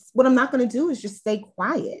it's what I'm not going to do is just stay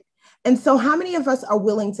quiet. And so how many of us are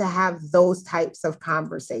willing to have those types of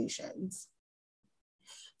conversations?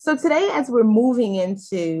 So today, as we're moving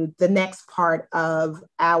into the next part of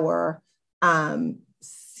our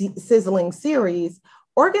Sizzling series,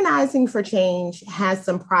 Organizing for Change has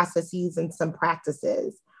some processes and some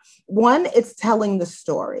practices. One, it's telling the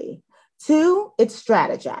story. Two, it's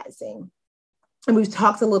strategizing. And we've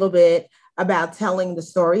talked a little bit about telling the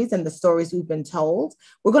stories and the stories we've been told.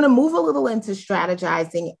 We're going to move a little into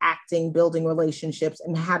strategizing, acting, building relationships,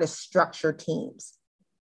 and how to structure teams.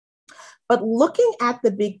 But looking at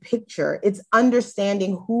the big picture, it's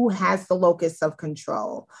understanding who has the locus of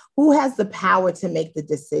control, who has the power to make the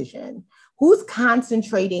decision, who's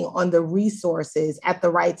concentrating on the resources at the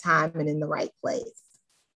right time and in the right place.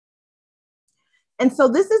 And so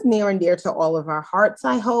this is near and dear to all of our hearts,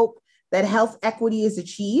 I hope, that health equity is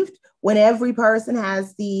achieved when every person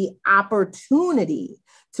has the opportunity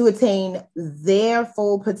to attain their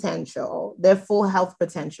full potential, their full health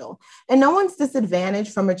potential. And no one's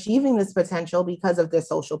disadvantaged from achieving this potential because of their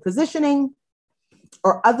social positioning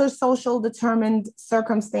or other social determined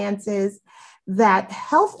circumstances. That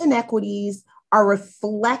health inequities are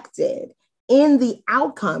reflected in the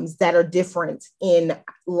outcomes that are different in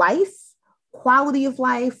life, quality of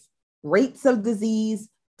life, rates of disease,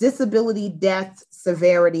 disability, death,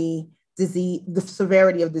 severity, disease, the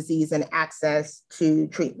severity of disease, and access to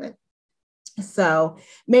treatment. So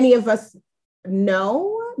many of us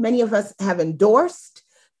know, many of us have endorsed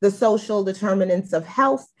the social determinants of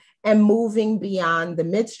health and moving beyond the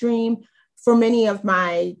midstream. For many of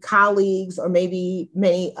my colleagues, or maybe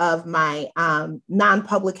many of my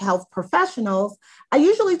non-public health professionals, I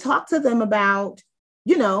usually talk to them about,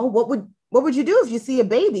 what would you do if you see a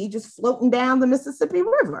baby just floating down the Mississippi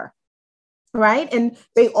River, right? And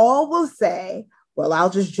they all will say, well, I'll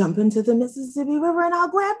just jump into the Mississippi River and I'll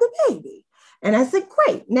grab the baby. And I said,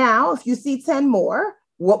 great. Now, if you see 10 more,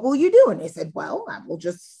 what will you do? And they said, well, I will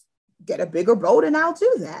just get a bigger boat and I'll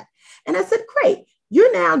do that. And I said, great.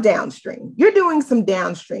 You're now downstream. You're doing some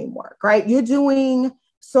downstream work, right? You're doing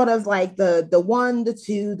sort of like the 1, the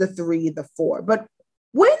 2, the 3, the 4. But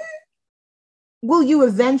when will you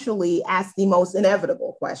eventually ask the most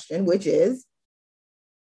inevitable question, which is,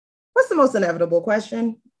 what's the most inevitable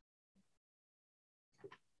question?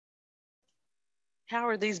 How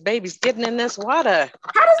are these babies getting in this water?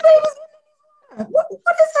 How does babies get in this water? What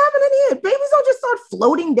is happening here? Babies don't just start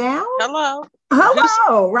floating down.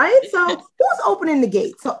 Hello, right? So who's opening the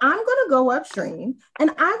gate? So I'm going to go upstream and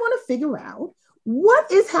I want to figure out what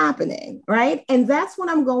is happening, right? And that's when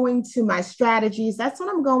I'm going to my strategies. That's when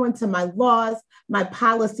I'm going to my laws, my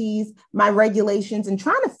policies, my regulations, and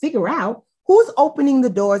trying to figure out who's opening the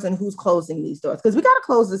doors and who's closing these doors. Because we got to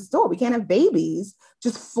close this door. We can't have babies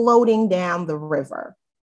just floating down the river,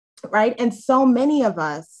 right? And so many of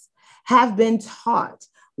us have been taught,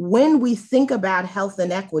 when we think about health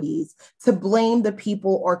inequities, to blame the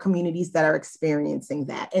people or communities that are experiencing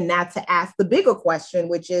that, and not to ask the bigger question,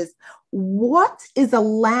 which is, what is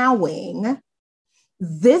allowing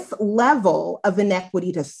this level of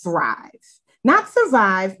inequity to thrive? not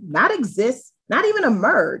survive, not exist, not even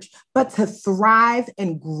emerge, but to thrive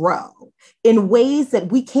and grow in ways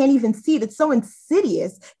that we can't even see. It's so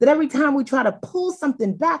insidious that every time we try to pull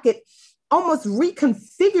something back, it almost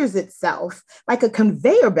reconfigures itself like a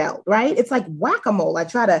conveyor belt, right? It's like whack-a-mole. I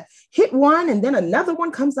try to hit one and then another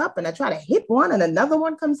one comes up, and I try to hit one and another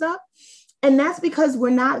one comes up. And that's because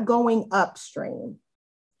we're not going upstream.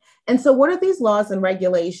 And so what are these laws and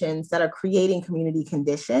regulations that are creating community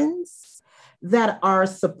conditions that are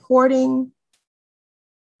supporting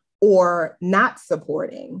or not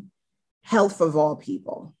supporting health of all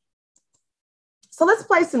people? So let's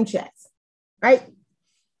play some chess, right?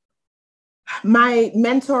 My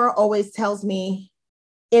mentor always tells me,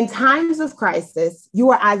 in times of crisis, you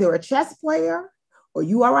are either a chess player or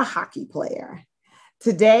you are a hockey player.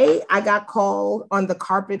 Today, I got called on the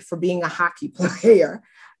carpet for being a hockey player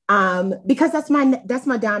because that's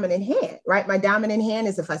my dominant hand, right? My dominant hand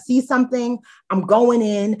is if I see something, I'm going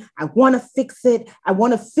in, I want to fix it, I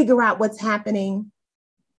want to figure out what's happening.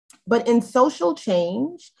 But in social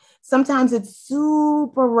change, sometimes it's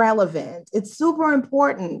super relevant. It's super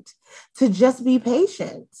important to just be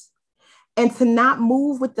patient and to not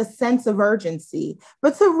move with the sense of urgency,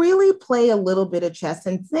 but to really play a little bit of chess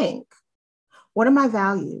and think, what are my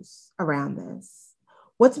values around this?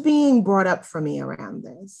 What's being brought up for me around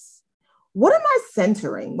this? What am I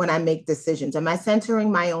centering when I make decisions? Am I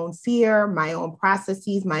centering my own fear, my own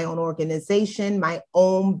processes, my own organization, my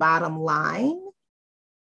own bottom line?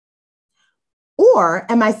 Or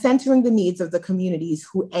am I centering the needs of the communities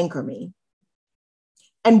who anchor me?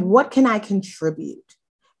 And what can I contribute?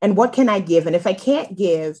 And what can I give? And if I can't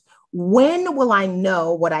give, when will I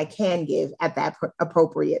know what I can give at that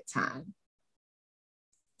appropriate time?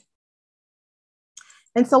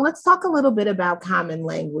 And so let's talk a little bit about common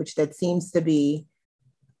language that seems to be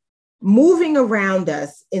moving around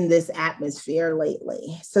us in this atmosphere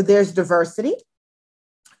lately. So there's diversity.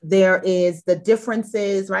 There is the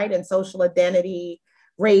differences, right, in social identity,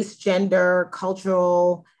 race, gender,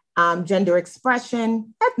 cultural, gender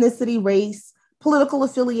expression, ethnicity, race, political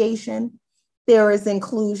affiliation. There is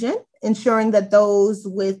inclusion, ensuring that those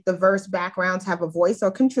with diverse backgrounds have a voice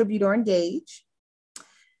or contribute or engage.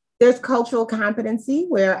 There's cultural competency,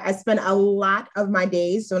 where I spend a lot of my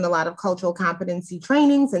days doing a lot of cultural competency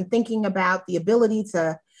trainings and thinking about the ability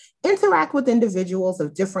to interact with individuals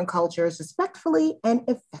of different cultures respectfully and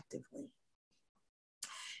effectively.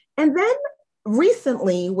 And then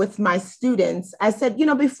recently with my students, I said,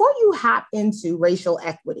 before you hop into racial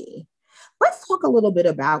equity, let's talk a little bit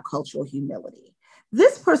about cultural humility.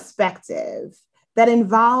 This perspective that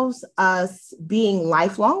involves us being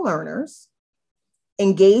lifelong learners,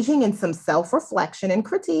 engaging in some self-reflection and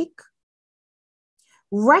critique,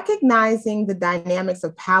 recognizing the dynamics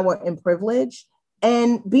of power and privilege,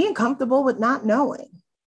 and being comfortable with not knowing.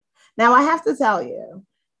 Now, I have to tell you,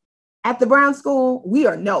 at the Brown School, we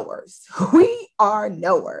are knowers. We are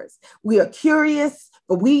knowers. We are curious,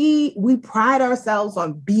 but we pride ourselves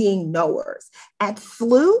on being knowers. At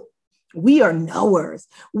SLU, we are knowers.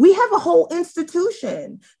 We have a whole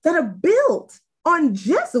institution that are built on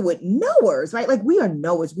Jesuit knowers, right? Like we are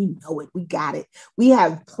knowers, we know it, we got it. We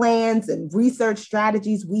have plans and research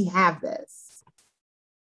strategies, we have this.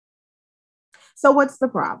 So what's the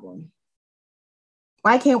problem?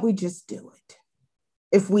 Why can't we just do it?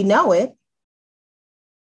 If we know it,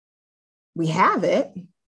 we have it,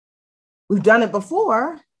 we've done it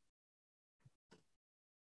before,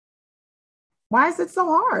 why is it so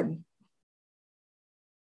hard?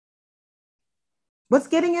 What's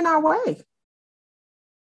getting in our way?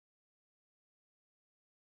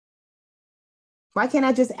 Why can't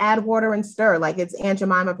I just add water and stir like it's Aunt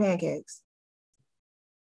Jemima pancakes?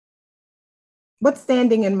 What's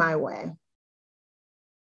standing in my way?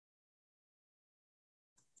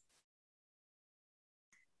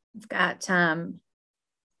 We've got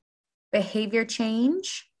behavior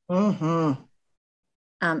change. Mm-hmm.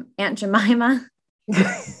 Aunt Jemima.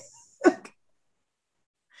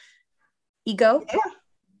 Ego. Yeah.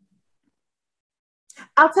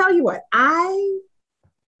 I'll tell you what, I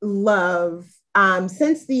love,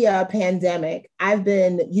 since the pandemic, I've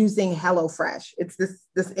been using HelloFresh. It's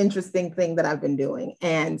this interesting thing that I've been doing.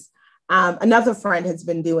 And another friend has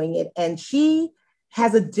been doing it, and she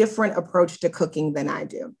has a different approach to cooking than I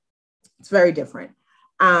do. It's very different.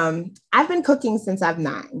 I've been cooking since I'm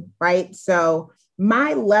 9, right? So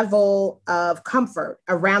my level of comfort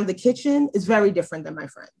around the kitchen is very different than my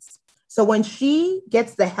friends. So when she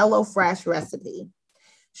gets the HelloFresh recipe,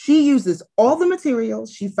 she uses all the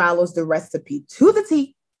materials. She follows the recipe to the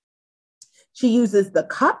T. She uses the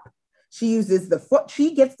cup. She uses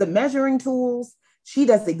she gets the measuring tools. She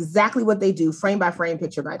does exactly what they do, frame by frame,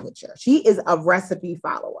 picture by picture. She is a recipe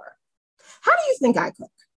follower. How do you think I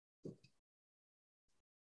cook?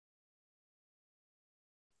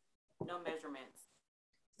 No measurements.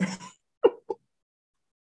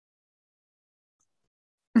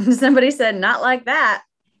 Somebody said, not like that.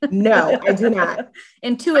 No, I do not.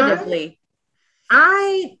 Intuitively.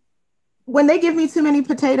 When they give me too many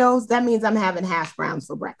potatoes, that means I'm having hash browns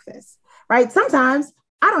for breakfast, right? Sometimes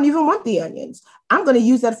I don't even want the onions. I'm going to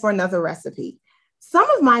use that for another recipe. Some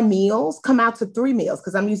of my meals come out to 3 meals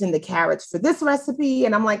because I'm using the carrots for this recipe.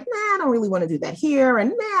 And I'm like, I don't really want to do that here.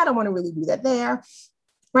 And I don't want to really do that there.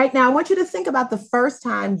 Right now, I want you to think about the first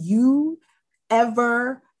time you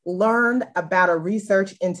ever learned about a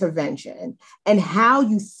research intervention and how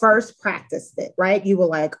you first practiced it, right? You were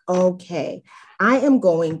like, okay, I am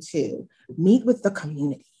going to meet with the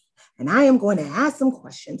community and I am going to ask some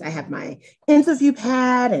questions. I have my interview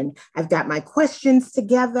pad and I've got my questions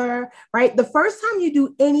together, right? The first time you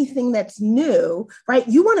do anything that's new, right,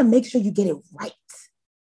 you want to make sure you get it right.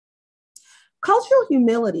 Cultural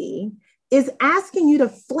humility is asking you to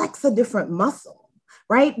flex a different muscle,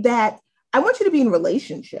 right? That I want you to be in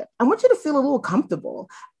relationship. I want you to feel a little comfortable.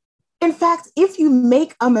 In fact, if you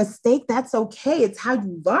make a mistake, that's okay. It's how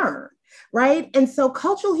you learn, right? And so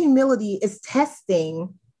cultural humility is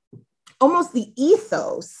testing almost the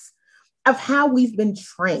ethos of how we've been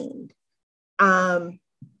trained. And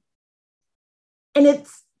it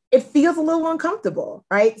feels a little uncomfortable,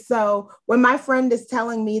 right? So when my friend is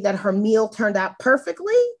telling me that her meal turned out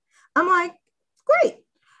perfectly, I'm like, great.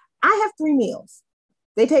 I have 3 meals.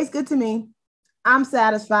 They taste good to me. I'm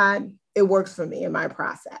satisfied. It works for me in my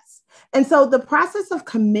process. And so the process of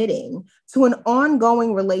committing to an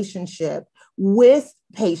ongoing relationship with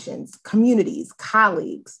patients, communities,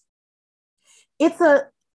 colleagues, it's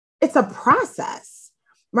a process,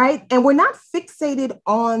 right? And we're not fixated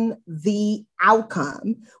on the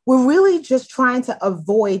outcome. We're really just trying to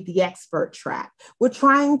avoid the expert trap. We're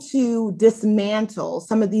trying to dismantle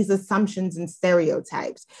some of these assumptions and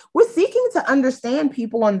stereotypes. We're seeking to understand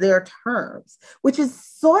people on their terms, which is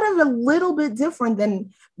sort of a little bit different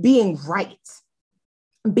than being right,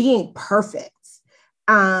 being perfect,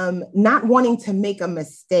 not wanting to make a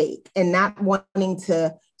mistake and not wanting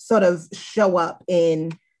to sort of show up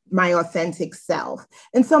in my authentic self.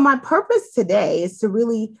 And so my purpose today is to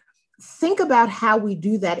really think about how we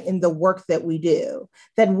do that in the work that we do.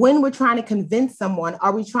 That when we're trying to convince someone,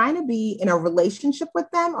 are we trying to be in a relationship with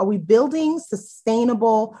them? Are we building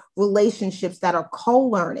sustainable relationships that are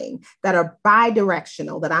co-learning, that are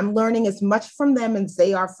bi-directional, that I'm learning as much from them as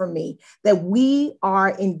they are from me, that we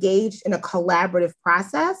are engaged in a collaborative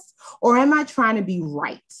process? Or am I trying to be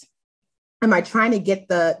right? Am I trying to get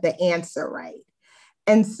the answer right?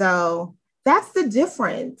 And so that's the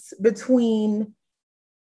difference between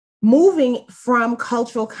moving from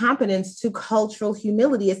cultural competence to cultural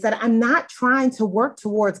humility, is that I'm not trying to work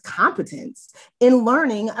towards competence in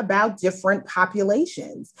learning about different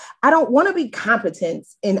populations. I don't want to be competent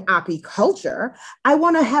in apiculture. I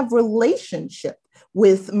want to have relationship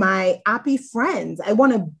with my api friends. I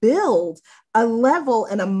want to build a level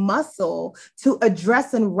and a muscle to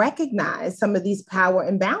address and recognize some of these power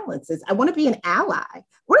imbalances. I want to be an ally. I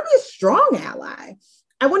want to be a strong ally.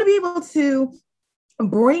 I want to be able to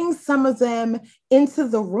bring some of them into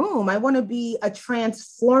the room. I want to be a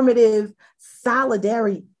transformative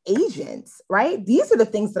solidarity agent, right? These are the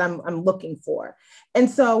things that I'm looking for. And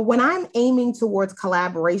so when I'm aiming towards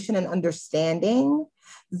collaboration and understanding,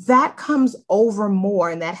 that comes over more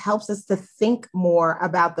and that helps us to think more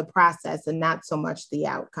about the process and not so much the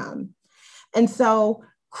outcome. And so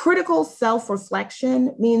critical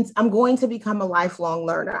self-reflection means I'm going to become a lifelong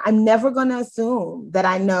learner. I'm never going to assume that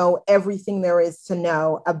I know everything there is to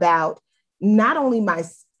know about not only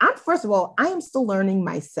first of all, I am still learning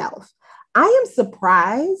myself. I am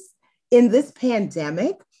surprised in this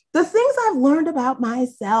pandemic, the things I've learned about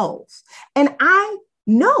myself. And I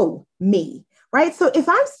know me. Right? So if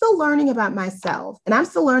I'm still learning about myself and I'm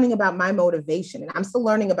still learning about my motivation and I'm still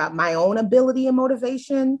learning about my own ability and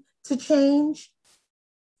motivation to change,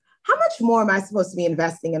 how much more am I supposed to be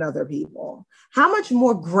investing in other people? How much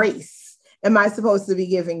more grace am I supposed to be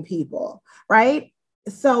giving people? Right?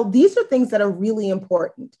 So these are things that are really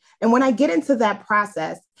important. And when I get into that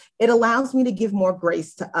process, it allows me to give more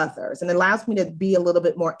grace to others and it allows me to be a little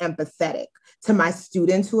bit more empathetic to my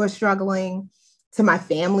students who are struggling, to my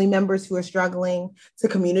family members who are struggling, to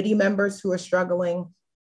community members who are struggling.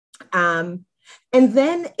 And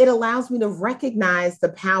then it allows me to recognize the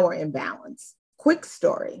power imbalance. Quick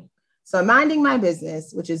story. So I'm minding my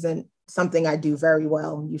business, which isn't something I do very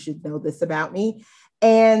well. You should know this about me.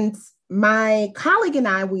 And my colleague and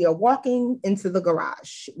I, we are walking into the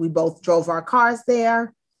garage. We both drove our cars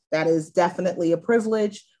there. That is definitely a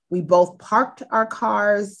privilege. We both parked our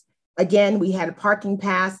cars. Again, we had a parking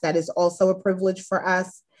pass. That is also a privilege for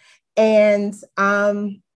us. And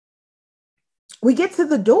we get to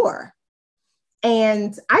the door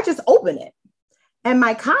and I just open it. And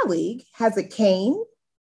my colleague has a cane.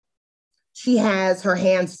 She has her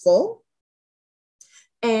hands full.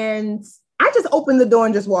 And I just open the door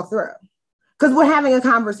and just walk through because we're having a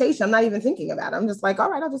conversation. I'm not even thinking about it. I'm just like, all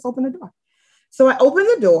right, I'll just open the door. So I open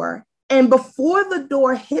the door, and before the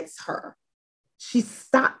door hits her, she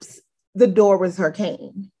stops the door with her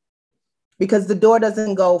cane because the door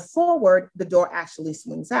doesn't go forward. The door actually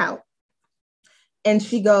swings out. And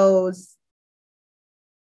she goes,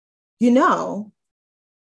 you know,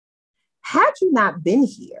 had you not been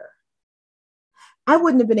here, I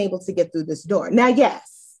wouldn't have been able to get through this door. Now,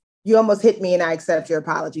 yes, you almost hit me and I accept your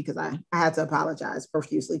apology because I had to apologize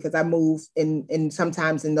profusely because I move in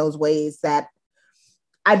sometimes in those ways that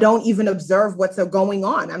I don't even observe what's going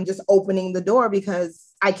on. I'm just opening the door because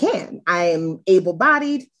I can. I am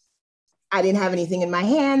able-bodied. I didn't have anything in my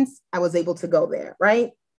hands. I was able to go there,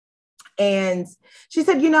 right? And she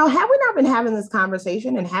said, you know, had we not been having this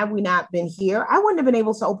conversation and had we not been here, I wouldn't have been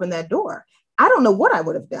able to open that door. I don't know what I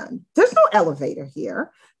would have done. There's no elevator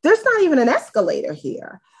here. There's not even an escalator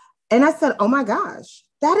here. And I said, oh my gosh,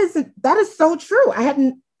 that is so true.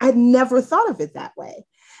 I'd never thought of it that way.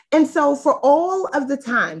 And so for all of the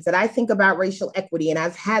times that I think about racial equity, and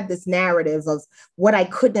I've had this narrative of what I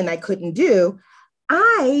could and I couldn't do,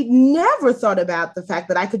 I never thought about the fact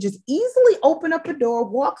that I could just easily open up a door,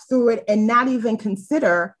 walk through it, and not even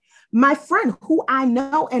consider my friend who I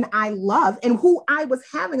know and I love and who I was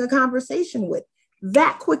having a conversation with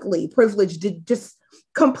that quickly. Privilege did just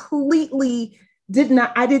completely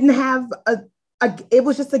I didn't have it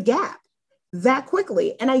was just a gap that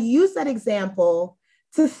quickly. And I use that example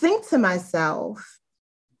to think to myself,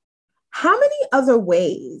 how many other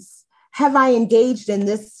ways have I engaged in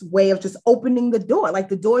this way of just opening the door? Like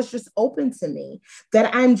the door is just open to me,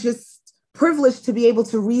 that I'm just privileged to be able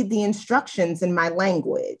to read the instructions in my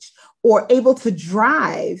language or able to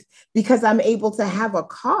drive because I'm able to have a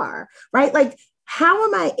car, right? Like, how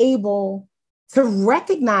am I able to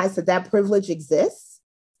recognize that that privilege exists?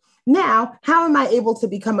 Now, how am I able to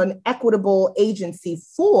become an equitable agency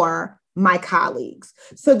for my colleagues?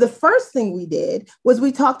 So the first thing we did was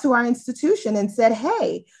we talked to our institution and said,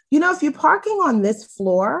 hey, you know, if you're parking on this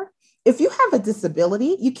floor, if you have a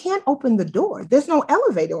disability, you can't open the door. There's no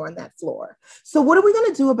elevator on that floor. So what are we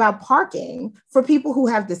going to do about parking for people who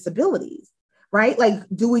have disabilities, right? Like,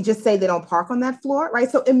 do we just say they don't park on that floor, right?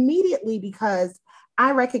 So immediately, because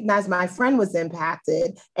I recognize my friend was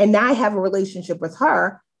impacted and now I have a relationship with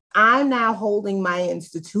her, I'm now holding my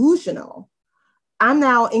institutional. I'm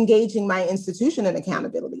now engaging my institution in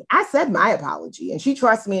accountability. I said my apology and she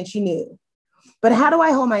trusts me and she knew. But how do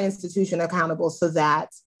I hold my institution accountable so that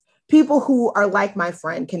people who are like my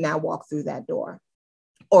friend can now walk through that door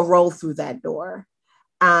or roll through that door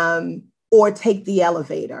or take the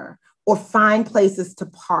elevator or find places to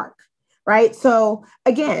park, right? So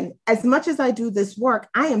again, as much as I do this work,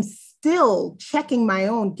 I am still checking my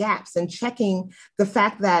own gaps and checking the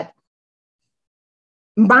fact that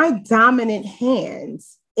my dominant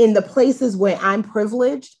hands in the places where I'm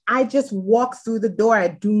privileged, I just walk through the door. I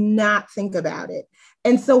do not think about it.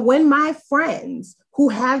 And so when my friends who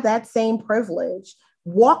have that same privilege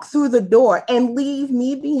walk through the door and leave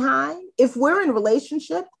me behind, if we're in a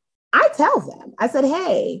relationship, I tell them, I said,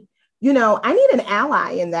 hey, you know, I need an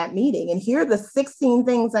ally in that meeting. And here are the 16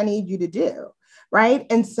 things I need you to do, right?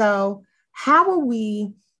 And so how are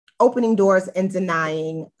we opening doors and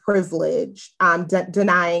denying privilege,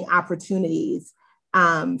 denying opportunities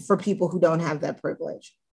for people who don't have that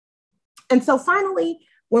privilege? And so finally,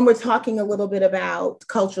 when we're talking a little bit about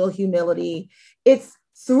cultural humility, it's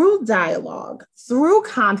through dialogue, through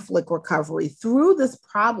conflict recovery, through this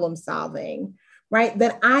problem solving, right,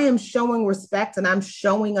 that I am showing respect and I'm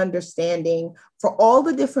showing understanding for all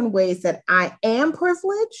the different ways that I am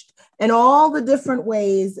privileged and all the different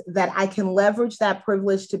ways that I can leverage that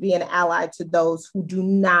privilege to be an ally to those who do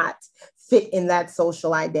not fit in that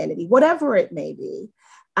social identity, whatever it may be.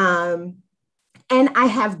 And I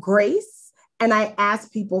have grace. And I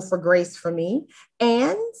ask people for grace for me.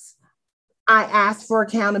 And I ask for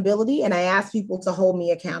accountability and I ask people to hold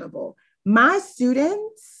me accountable. My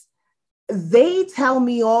students, they tell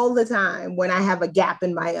me all the time when I have a gap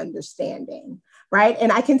in my understanding, right?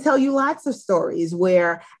 And I can tell you lots of stories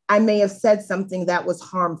where I may have said something that was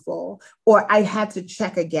harmful or I had to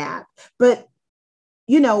check a gap. But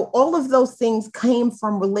all of those things came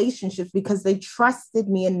from relationships because they trusted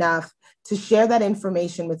me enough to share that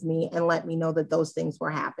information with me and let me know that those things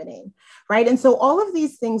were happening, right? And so all of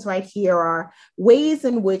these things right here are ways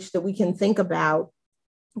in which that we can think about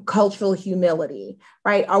cultural humility,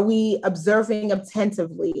 right? Are we observing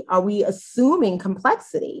attentively? Are we assuming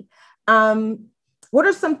complexity? What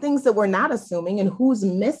are some things that we're not assuming and who's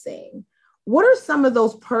missing? What are some of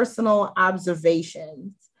those personal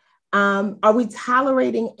observations? Are we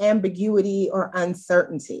tolerating ambiguity or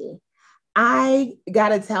uncertainty? I got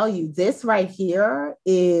to tell you, this right here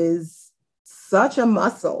is such a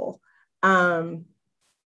muscle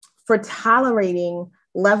for tolerating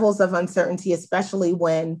levels of uncertainty, especially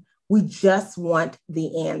when we just want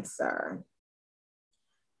the answer.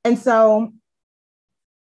 And so,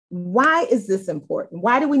 why is this important?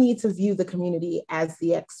 Why do we need to view the community as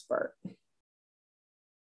the expert?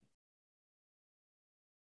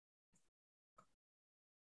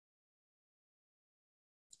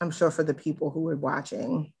 I'm sure for the people who are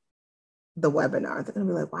watching the webinar, they're going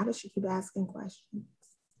to be like, why does she keep asking questions?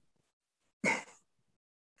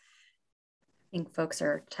 I think folks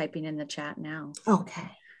are typing in the chat now. Okay.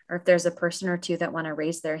 Or if there's a person or two that want to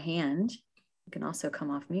raise their hand, you can also come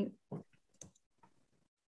off mute.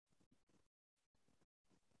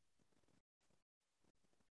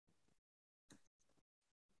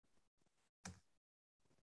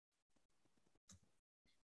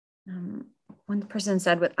 One person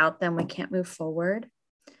said, without them, we can't move forward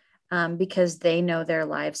because they know their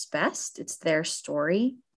lives best. It's their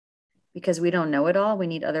story. Because we don't know it all. We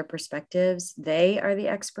need other perspectives. They are the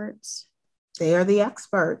experts. They are the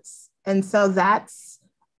experts. And so that's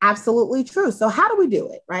absolutely true. So how do we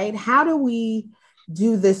do it, right? How do we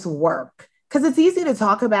do this work? Because it's easy to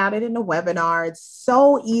talk about it in a webinar. It's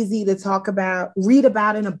so easy to read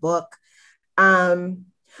about in a book.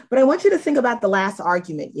 But I want you to think about the last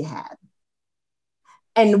argument you had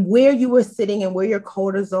and where you were sitting and where your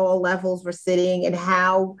cortisol levels were sitting and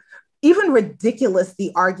how even ridiculous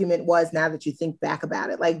the argument was now that you think back about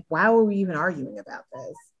it. Like, why were we even arguing about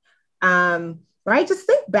this? Right? Just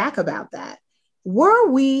think back about that. Were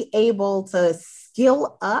we able to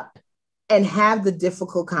skill up and have the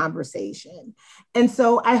difficult conversation? And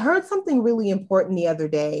so I heard something really important the other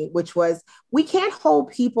day, which was we can't hold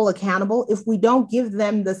people accountable if we don't give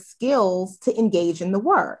them the skills to engage in the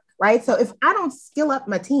work. Right? So if I don't skill up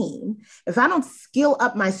my team, if I don't skill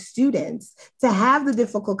up my students to have the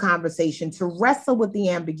difficult conversation, to wrestle with the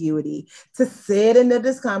ambiguity, to sit in the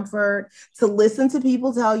discomfort, to listen to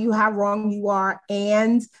people tell you how wrong you are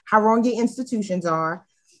and how wrong your institutions are,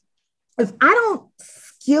 if I don't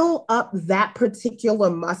skill up that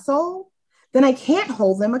particular muscle, then I can't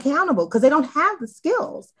hold them accountable because they don't have the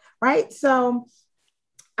skills, right? So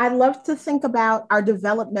I love to think about our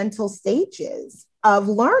developmental stages of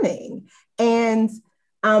learning. And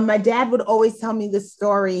my dad would always tell me this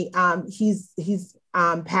story. He's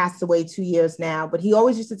passed away 2 years now, but he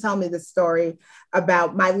always used to tell me this story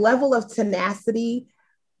about my level of tenacity,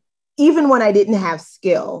 even when I didn't have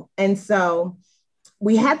skill. And so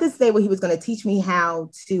we had this day where he was going to teach me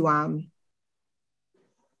how to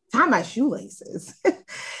tie my shoelaces.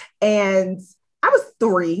 And I was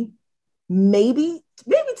 3, maybe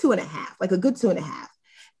 2.5, like a good 2.5.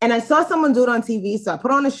 And I saw someone do it on TV. So I put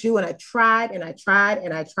on a shoe and I tried to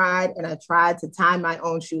tie my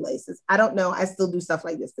own shoelaces. I don't know. I still do stuff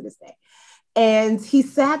like this to this day. And he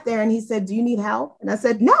sat there and he said, do you need help? And I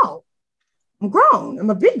said, no, I'm grown. I'm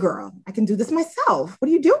a big girl. I can do this myself. What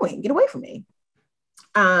are you doing? Get away from me.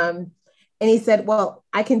 And he said, well,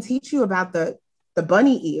 I can teach you about the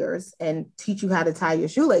bunny ears and teach you how to tie your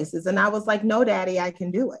shoelaces. And I was like, no, Daddy, I can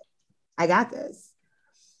do it. I got this.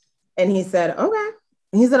 And he said, okay.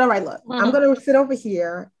 And he said, all right, look, I'm going to sit over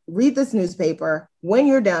here, read this newspaper. When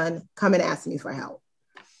you're done, come and ask me for help.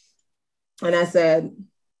 And I said,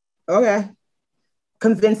 okay,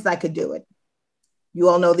 convinced I could do it. You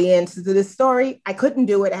all know the answer to this story. I couldn't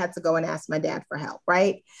do it. I had to go and ask my dad for help,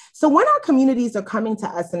 right? So when our communities are coming to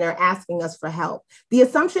us and they're asking us for help, the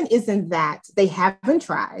assumption isn't that they haven't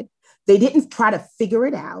tried. They didn't try to figure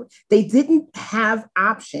it out. They didn't have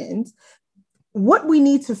options. What we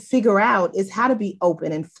need to figure out is how to be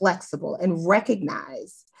open and flexible and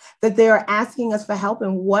recognize that they are asking us for help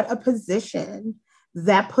and what a position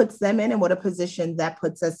that puts them in and what a position that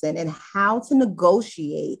puts us in and how to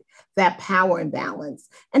negotiate that power imbalance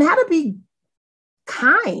and how to be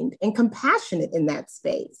kind and compassionate in that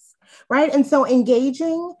space, right? And so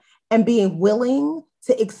engaging and being willing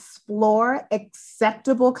to explore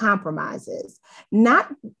acceptable compromises, not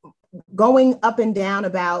going up and down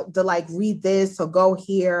about the like, read this or go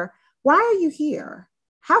here. Why are you here?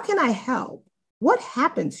 How can I help? what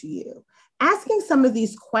happened to you? Asking some of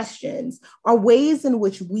these questions are ways in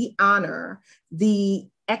which we honor the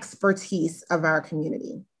expertise of our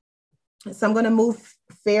community. So I'm going to move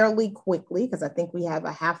fairly quickly because I think we have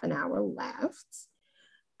a half an hour left.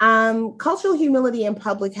 Cultural humility in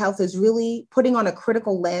public health is really putting on a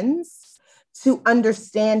critical lens to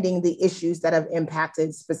understanding the issues that have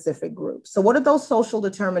impacted specific groups. So what are those social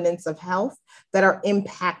determinants of health that are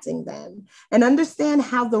impacting them? And understand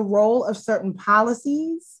how the role of certain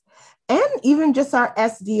policies and even just our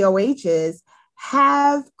SDOHs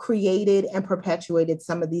have created and perpetuated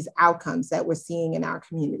some of these outcomes that we're seeing in our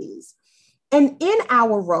communities. And in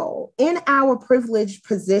our role, in our privileged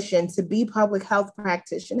position to be public health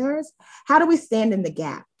practitioners, how do we stand in the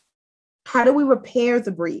gap? How do we repair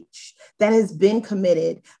the breach that has been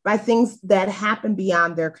committed by things that happen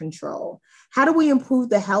beyond their control? How do we improve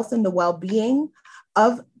the health and the well-being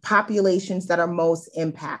of populations that are most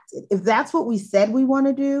impacted? If that's what we said we want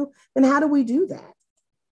to do, then how do we do that?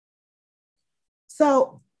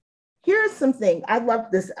 So here's something. I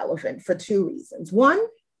love this elephant for two reasons. One,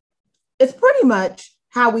 it's pretty much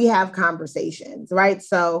how we have conversations, right?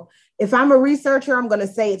 So if I'm a researcher, I'm going to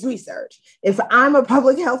say it's research. If I'm a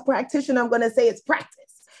public health practitioner, I'm going to say it's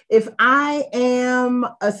practice. If I am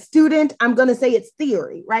a student, I'm going to say it's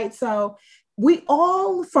theory, right? So we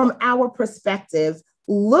all, from our perspective,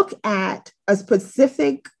 look at a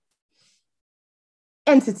specific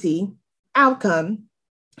entity, outcome,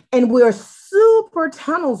 and we're super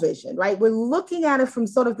tunnel vision, right? We're looking at it from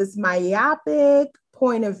sort of this myopic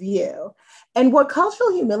point of view. And what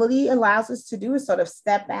cultural humility allows us to do is sort of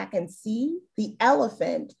step back and see the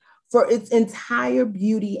elephant for its entire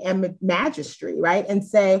beauty and majesty, right? And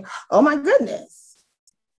say, oh my goodness,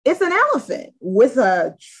 it's an elephant with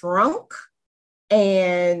a trunk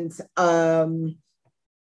and a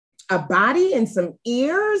body and some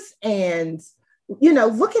ears and, you know,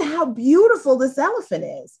 look at how beautiful this elephant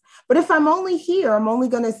is. But if I'm only here, I'm only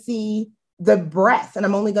going to see the breath and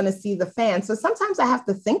I'm only going to see the fan. So sometimes I have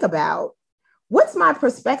to think about what's my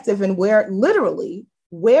perspective and where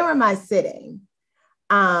am I sitting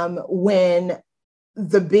when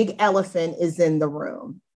the big elephant is in the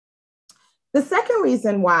room? The second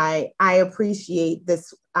reason why I appreciate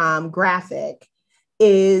this graphic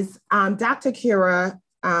is Dr. Kira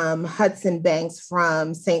Hudson Banks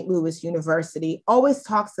from St. Louis University always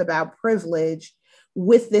talks about privilege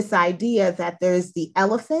with this idea that there's the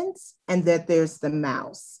elephant and that there's the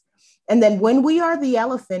mouse. And then when we are the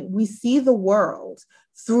elephant, we see the world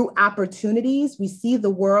through opportunities. We see the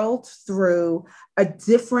world through a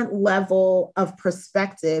different level of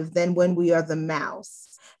perspective than when we are the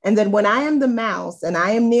mouse. And then when I am the mouse and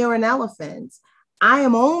I am near an elephant, I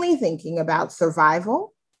am only thinking about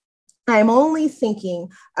survival. I'm only thinking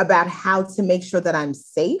about how to make sure that I'm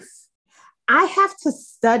safe. I have to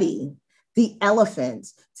study the elephant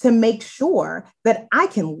to make sure that I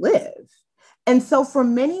can live. And so for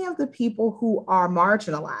many of the people who are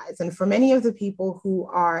marginalized and for many of the people who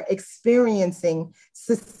are experiencing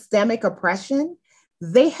systemic oppression,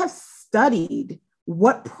 they have studied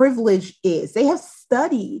what privilege is. They have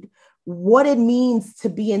studied what it means to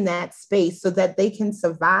be in that space so that they can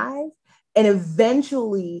survive and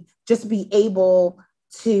eventually just be able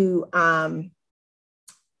to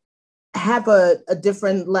have a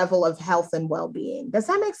different level of health and well-being. Does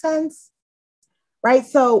that make sense? Right?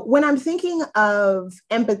 So when I'm thinking of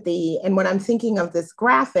empathy and when I'm thinking of this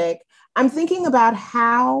graphic, I'm thinking about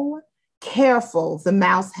how careful the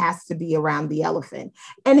mouse has to be around the elephant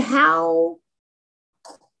and how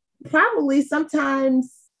probably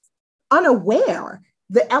sometimes unaware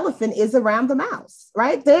the elephant is around the mouse,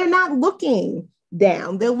 right? They're not looking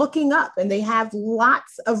down, they're looking up and they have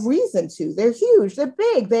lots of reason to. They're huge, they're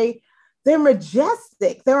big, they're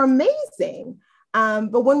majestic, they're amazing.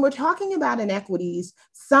 But when we're talking about inequities,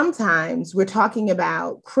 sometimes we're talking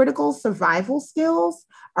about critical survival skills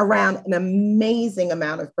around an amazing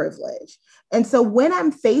amount of privilege. And so when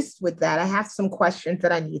I'm faced with that, I have some questions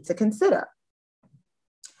that I need to consider.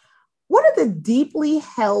 What are the deeply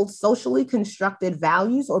held socially constructed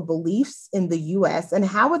values or beliefs in the US and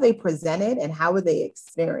how are they presented and how are they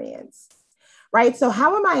experienced? Right? So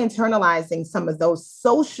how am I internalizing some of those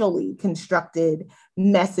socially constructed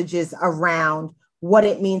messages around what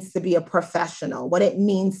it means to be a professional, what it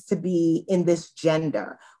means to be in this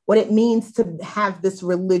gender, what it means to have this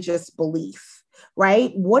religious belief,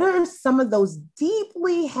 right? What are some of those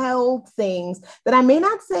deeply held things that I may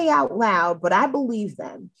not say out loud, but I believe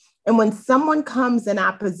them? And when someone comes in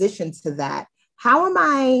opposition to that, how am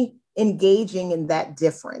I engaging in that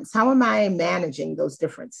difference? How am I managing those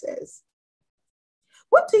differences?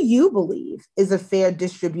 What do you believe is a fair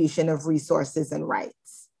distribution of resources and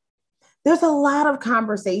rights? There's a lot of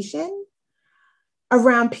conversation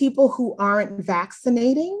around people who aren't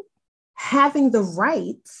vaccinating having the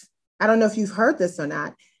right, I don't know if you've heard this or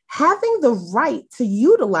not, having the right to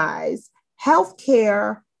utilize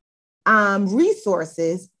healthcare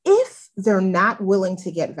resources if they're not willing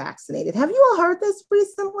to get vaccinated. Have you all heard this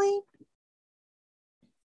recently?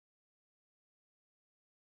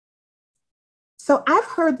 So I've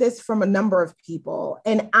heard this from a number of people,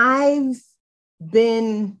 and I've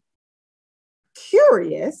been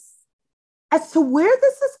curious as to where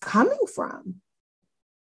this is coming from.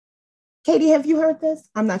 Katie, have you heard this?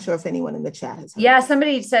 I'm not sure if anyone in the chat has heard. Yeah,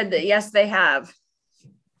 somebody said that, yes, they have.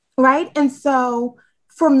 Right. And so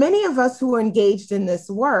for many of us who are engaged in this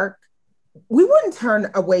work, we wouldn't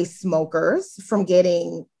turn away smokers from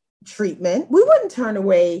getting treatment. We wouldn't turn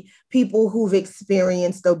away people who've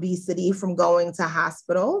experienced obesity from going to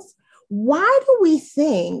hospitals. Why do we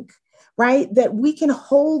think, right, that we can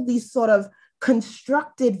hold these sort of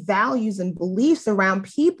constructed values and beliefs around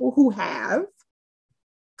people who have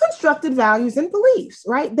constructed values and beliefs,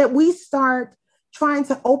 right? That we start trying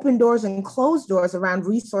to open doors and close doors around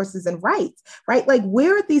resources and rights, right? Like,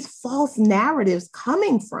 where are these false narratives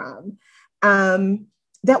coming from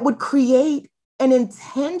that would create an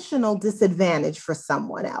intentional disadvantage for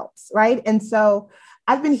someone else, right? And so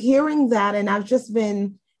I've been hearing that, and I've just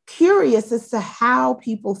been curious as to how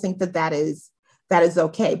people think that that is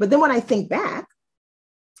okay. But then when I think back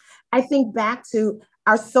to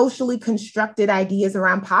our socially constructed ideas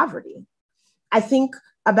around poverty. I think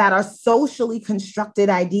about our socially constructed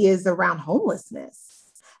ideas around homelessness.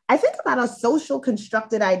 I think about our social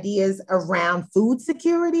constructed ideas around food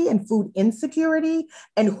security and food insecurity,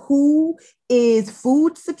 and who is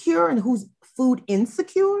food secure and who's food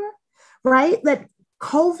insecure, right? That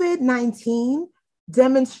COVID-19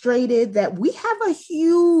 demonstrated that we have a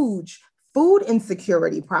huge food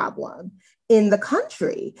insecurity problem in the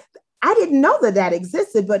country. I didn't know that that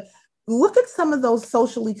existed, but look at some of those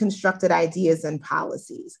socially constructed ideas and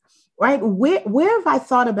policies, right? Where have I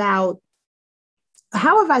thought about,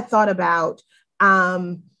 how have I thought about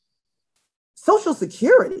Social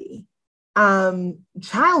Security,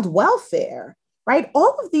 child welfare, right?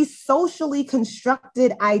 All of these socially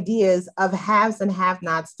constructed ideas of haves and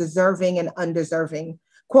have-nots, deserving and undeserving,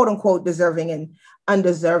 quote unquote, deserving and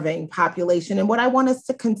undeserving population. And what I want us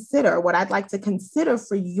to consider, what I'd like to consider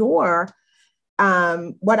for your,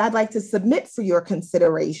 what I'd like to submit for your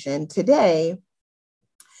consideration today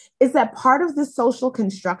is that part of the social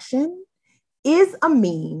construction is a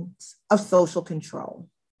means of social control.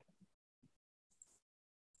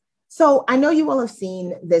 So I know you will have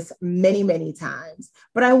seen this many, many times,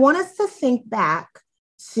 but I want us to think back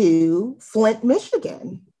to Flint,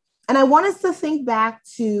 Michigan. And I want us to think back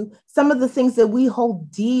to some of the things that we hold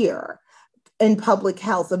dear in public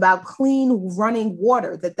health about clean running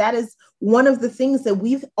water, that is one of the things that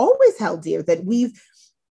we've always held dear, that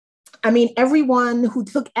everyone who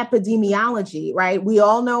took epidemiology, right? We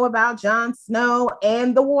all know about John Snow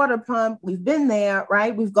and the water pump. We've been there,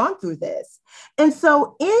 right? We've gone through this. And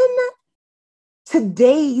so in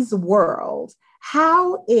today's world,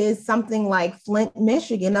 how is something like Flint,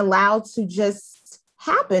 Michigan allowed to just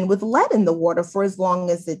happen with lead in the water for as long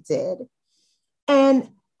as it did? And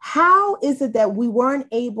how is it that we weren't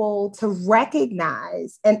able to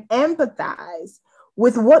recognize and empathize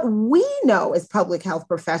with what we know as public health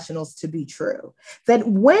professionals to be true, that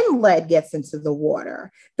when lead gets into the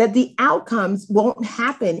water, that the outcomes won't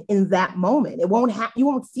happen in that moment. You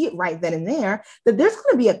won't see it right then and there, that there's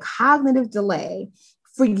going to be a cognitive delay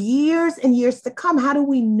for years and years to come. How do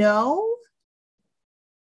we know?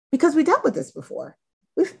 Because we dealt with this before.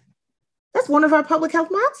 That's one of our public health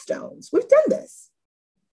milestones. We've done this,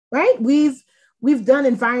 right? We've done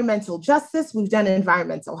environmental justice. We've done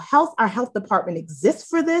environmental health. Our health department exists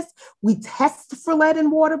for this. We test for lead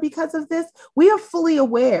in water because of this. We are fully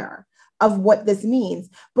aware of what this means.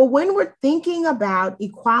 But when we're thinking about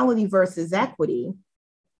equality versus equity,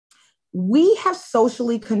 we have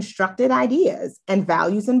socially constructed ideas and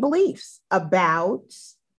values and beliefs about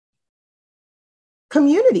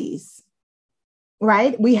communities,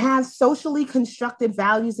 right? We have socially constructed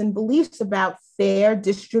values and beliefs about fair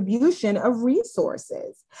distribution of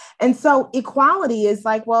resources. And so equality is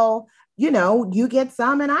like, well, you get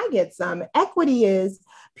some and I get some. Equity is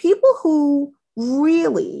people who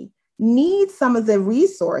really need some of the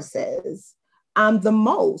resources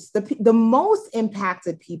the most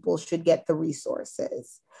impacted people should get the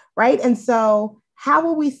resources, right? And so how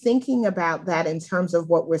are we thinking about that in terms of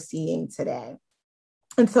what we're seeing today?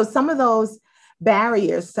 And so some of those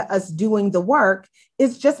barriers to us doing the work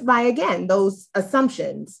is just by, again, those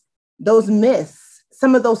assumptions, those myths,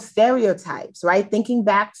 some of those stereotypes, right? Thinking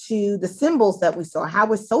back to the symbols that we saw, how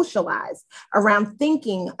we're socialized around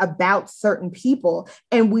thinking about certain people,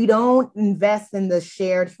 and we don't invest in the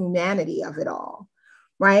shared humanity of it all,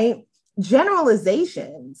 right?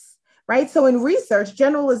 Generalizations, right? So in research,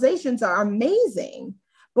 generalizations are amazing.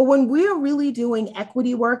 But when we're really doing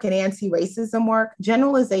equity work and anti-racism work,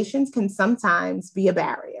 generalizations can sometimes be a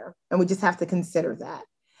barrier. And we just have to consider that.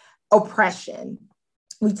 Oppression.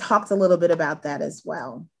 We talked a little bit about that as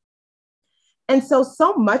well. And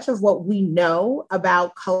so much of what we know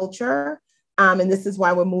about culture, and this is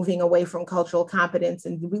why we're moving away from cultural competence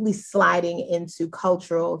and really sliding into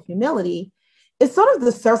cultural humility, is sort of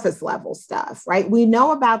the surface level stuff, right? We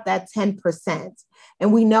know about that 10%,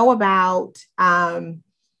 and we know about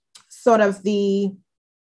sort of the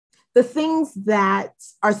things that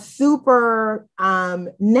are super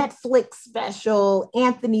Netflix special,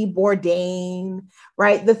 Anthony Bourdain,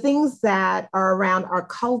 right? The things that are around our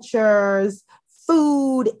cultures,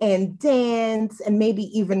 food and dance, and maybe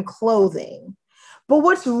even clothing. But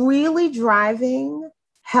what's really driving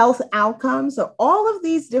health outcomes are all of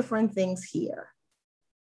these different things here.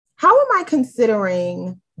 How am I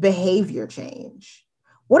considering behavior change?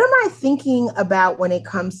 What am I thinking about when it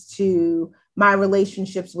comes to my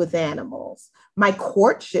relationships with animals, my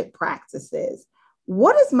courtship practices?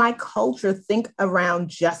 What does my culture think around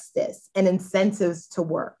justice and incentives to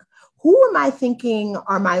work? Who am I thinking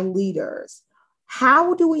are my leaders?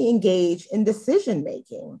 How do we engage in decision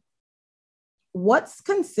making? What's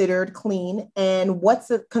considered clean and what's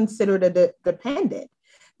considered a dependent?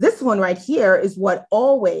 This one right here is what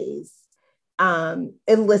always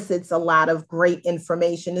elicits a lot of great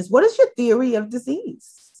information is, what is your theory of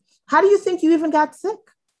disease? How do you think you even got sick?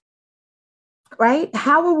 Right?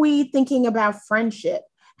 How are we thinking about friendship?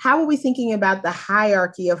 How are we thinking about the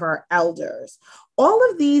hierarchy of our elders?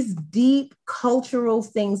 All of these deep cultural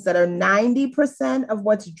things that are 90% of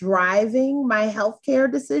what's driving my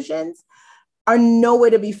healthcare decisions are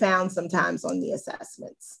nowhere to be found sometimes on the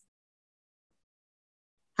assessments.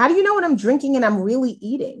 How do you know what I'm drinking and I'm really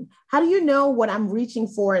eating? How do you know what I'm reaching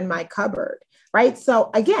for in my cupboard, right? So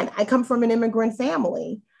again, I come from an immigrant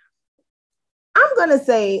family. I'm going to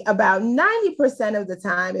say about 90% of the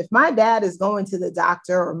time, if my dad is going to the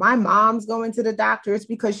doctor or my mom's going to the doctor, it's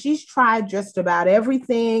because she's tried just about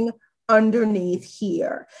everything underneath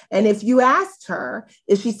here. And if you asked her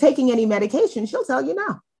if she's taking any medication, she'll tell you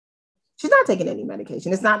no. She's not taking any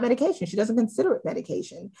medication. It's not medication. She doesn't consider it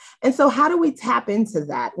medication. And so how do we tap into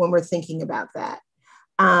that when we're thinking about that?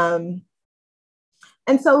 And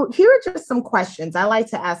so here are just some questions. I like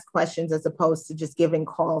to ask questions as opposed to just giving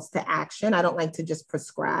calls to action. I don't like to just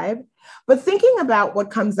prescribe, but thinking about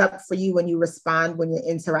what comes up for you when you respond, when you're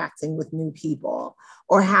interacting with new people,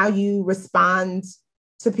 or how you respond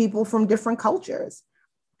to people from different cultures.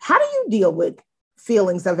 How do you deal with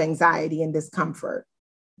feelings of anxiety and discomfort?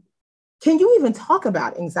 Can you even talk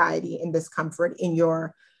about anxiety and discomfort in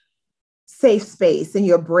your safe space, in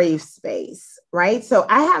your brave space, right? So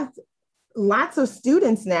I have lots of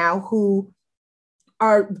students now who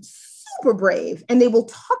are super brave and they will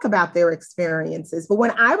talk about their experiences. But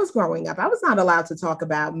when I was growing up, I was not allowed to talk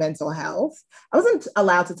about mental health. I wasn't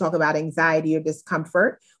allowed to talk about anxiety or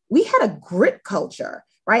discomfort. We had a grit culture,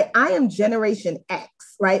 right? I am Generation X,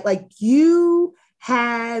 right? Like you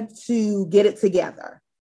had to get it together.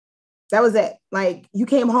 That was it. Like you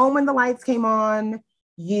came home when the lights came on,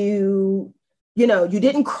 you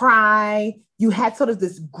didn't cry. You had sort of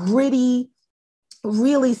this gritty,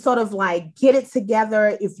 really sort of like get it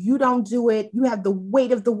together. If you don't do it, you have the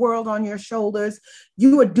weight of the world on your shoulders.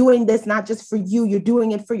 You are doing this not just for you, you're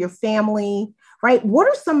doing it for your family, right? What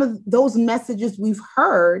are some of those messages we've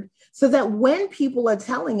heard so that when people are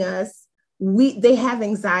telling us they have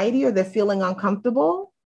anxiety or they're feeling uncomfortable,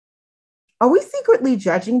 are we secretly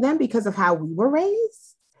judging them because of how we were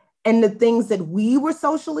raised and the things that we were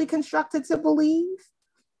socially constructed to believe?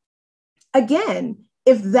 Again,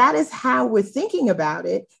 if that is how we're thinking about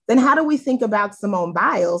it, then how do we think about Simone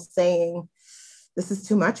Biles saying, this is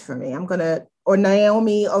too much for me, or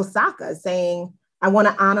Naomi Osaka saying, I want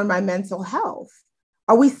to honor my mental health?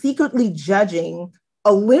 Are we secretly judging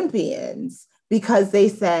Olympians because they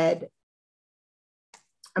said,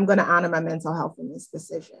 I'm going to honor my mental health in this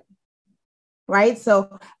decision? Right?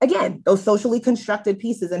 So again, those socially constructed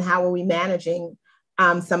pieces and how are we managing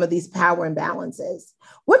some of these power imbalances?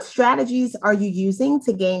 What strategies are you using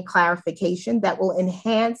to gain clarification that will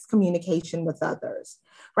enhance communication with others?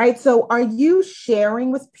 Right? So are you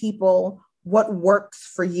sharing with people what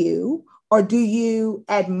works for you, or do you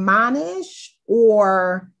admonish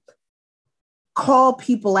or call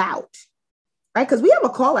people out, right? Because we have a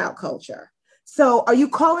call out culture. So are you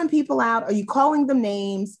calling people out? Are you calling them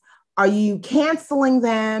names? Are you canceling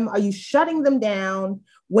them? Are you shutting them down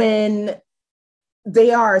when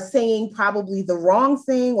they are saying probably the wrong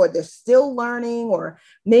thing, or they're still learning, or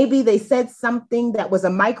maybe they said something that was a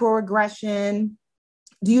microaggression?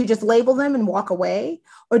 Do you just label them and walk away?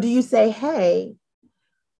 Or do you say, hey,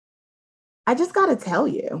 I just got to tell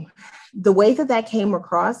you, the way that came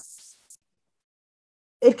across,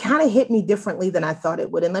 it kind of hit me differently than I thought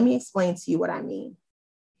it would. And let me explain to you what I mean,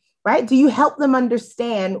 right? Do you help them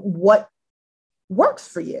understand what works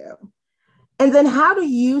for you? And then how do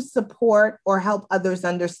you support or help others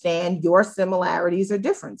understand your similarities or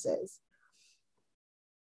differences?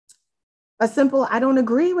 A simple, I don't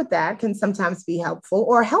agree with that can sometimes be helpful,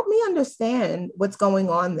 or help me understand what's going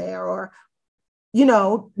on there. Or,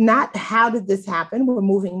 not how did this happen? We're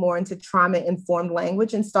moving more into trauma-informed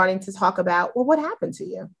language and starting to talk about, well, what happened to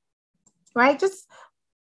you, right? Just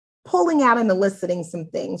pulling out and eliciting some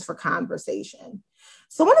things for conversation.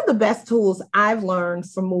 So one of the best tools I've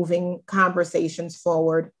learned for moving conversations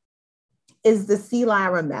forward is the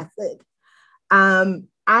C-Lyra method.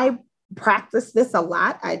 I practice this a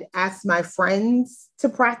lot. I'd ask my friends to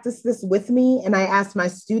practice this with me, and I ask my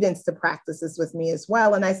students to practice this with me as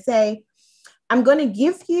well. And I say, I'm going to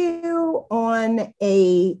give you on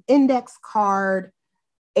an index card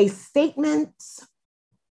a statement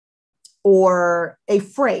or a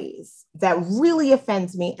phrase that really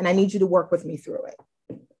offends me, and I need you to work with me through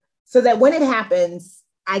it, so that when it happens,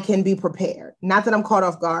 I can be prepared. Not that I'm caught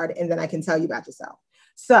off guard and then I can tell you about yourself.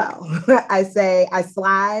 So I say, I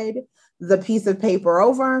slide the piece of paper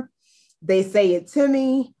over, they say it to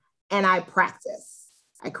me, and I practice.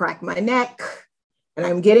 I crack my neck and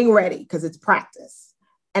I'm getting ready because it's practice.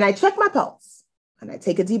 And I check my pulse and I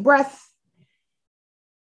take a deep breath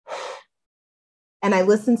and I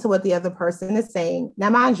listen to what the other person is saying.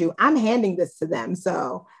 Now, mind you, I'm handing this to them,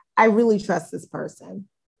 so I really trust this person.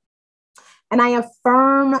 And I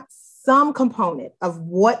affirm some component of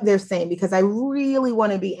what they're saying, because I really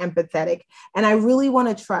want to be empathetic and I really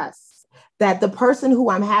want to trust that the person who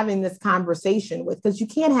I'm having this conversation with, because you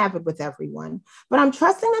can't have it with everyone, but I'm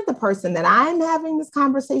trusting that the person that I'm having this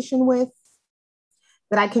conversation with,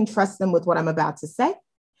 that I can trust them with what I'm about to say.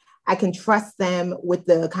 I can trust them with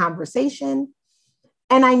the conversation.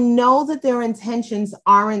 And I know that their intentions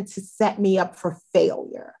aren't to set me up for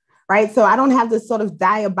failure, right? So I don't have this sort of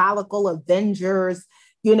diabolical Avengers,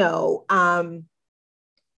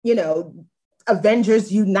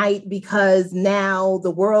 Avengers unite because now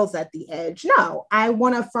the world's at the edge. No, I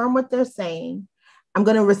want to affirm what they're saying. I'm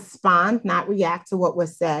going to respond, not react to what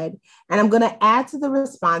was said. And I'm going to add to the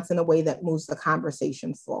response in a way that moves the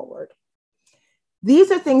conversation forward.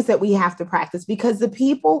 These are things that we have to practice, because the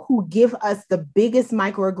people who give us the biggest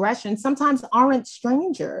microaggressions sometimes aren't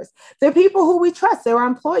strangers. They're people who we trust. They're our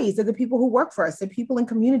employees. They're the people who work for us. They're people in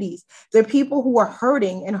communities. They're people who are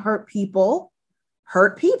hurting, and hurt people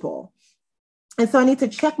hurt people. And so I need to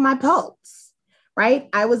check my pulse, right?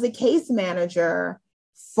 I was a case manager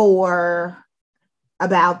for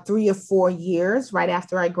about 3 or 4 years right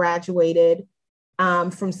after I graduated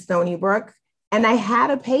from Stony Brook. And I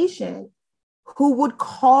had a patient who would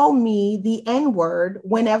call me the N-word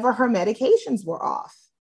whenever her medications were off.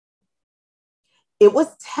 It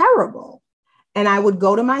was terrible. And I would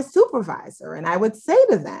go to my supervisor and I would say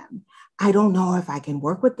to them, I don't know if I can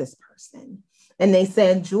work with this person. And they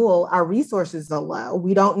said, Jewel, our resources are low.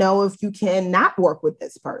 We don't know if you can not work with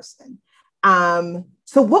this person.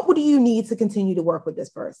 So what do you need to continue to work with this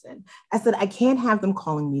person? I said, I can't have them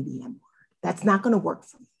calling me the N-word. That's not going to work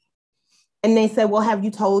for me. And they said, well, have you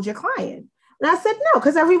told your client? And I said, no,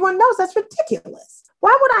 because everyone knows that's ridiculous.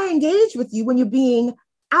 Why would I engage with you when you're being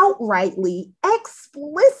outrightly,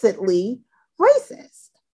 explicitly racist?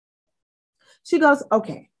 She goes,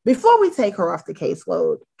 okay, before we take her off the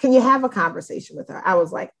caseload, can you have a conversation with her? I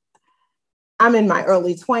was like, I'm in my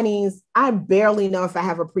early 20s. I barely know if I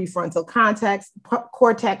have a prefrontal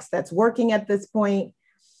cortex that's working at this point.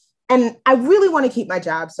 And I really want to keep my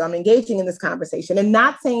job. So I'm engaging in this conversation, and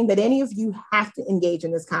not saying that any of you have to engage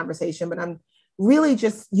in this conversation, but I'm really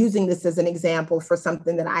just using this as an example for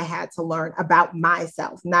something that I had to learn about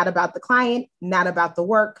myself, not about the client, not about the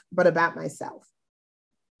work, but about myself.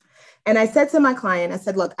 And I said to my client, I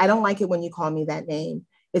said, look, I don't like it when you call me that name.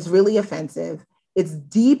 It's really offensive. It's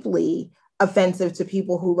deeply offensive to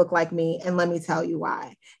people who look like me. And let me tell you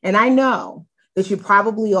why. And I know that you're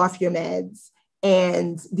probably off your meds.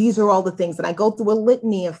 And these are all the things. And I go through a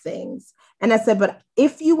litany of things. And I said, but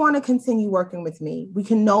if you want to continue working with me, we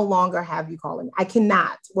can no longer have you calling me. I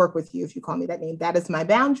cannot work with you if you call me that name. That is my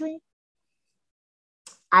boundary.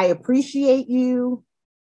 I appreciate you,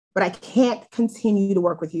 but I can't continue to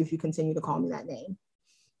work with you if you continue to call me that name.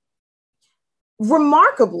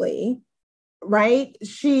 Remarkably, right,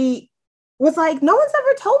 she was like, no one's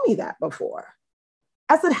ever told me that before.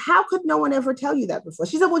 I said, how could no one ever tell you that before?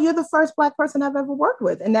 She said, well, you're the first Black person I've ever worked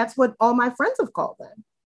with. And that's what all my friends have called them.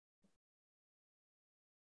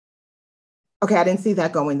 Okay, I didn't see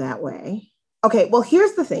that going that way. Okay, well,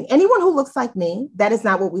 here's the thing. Anyone who looks like me, that is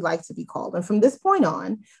not what we like to be called. And from this point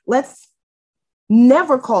on, let's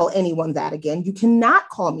never call anyone that again. You cannot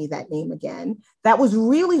call me that name again. That was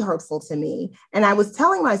really hurtful to me. And I was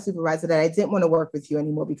telling my supervisor that I didn't want to work with you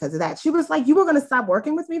anymore because of that. She was like, you were going to stop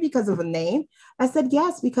working with me because of a name? I said,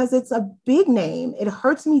 yes, because it's a big name. It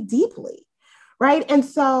hurts me deeply, right? And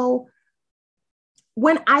so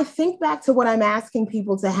when I think back to what I'm asking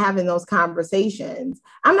people to have in those conversations,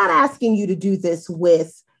 I'm not asking you to do this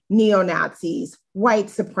with neo-Nazis, white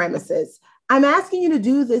supremacists. I'm asking you to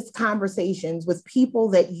do these conversations with people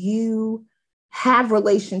that you have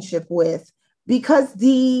relationship with, because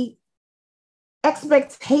the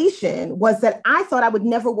expectation was that I thought I would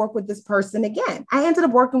never work with this person again. I ended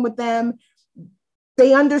up working with them.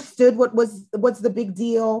 They understood what's the big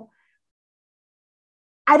deal.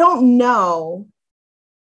 I don't know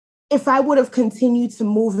if I would have continued to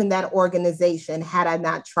move in that organization had I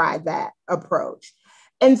not tried that approach.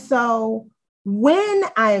 And so when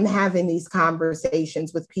I am having these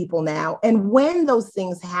conversations with people now, and when those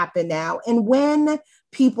things happen now, and when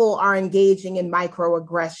people are engaging in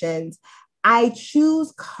microaggressions, I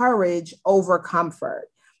choose courage over comfort.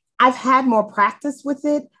 I've had more practice with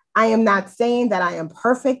it. I am not saying that I am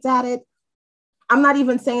perfect at it. I'm not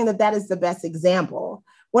even saying that that is the best example.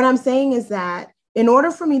 What I'm saying is that in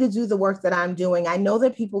order for me to do the work that I'm doing, I know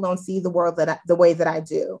that people don't see the world the way that I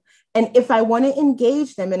do. And if I want to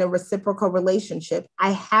engage them in a reciprocal relationship,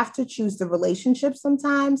 I have to choose the relationship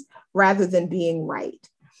sometimes rather than being right.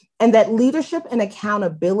 And that leadership and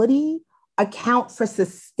accountability account for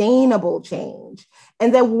sustainable change.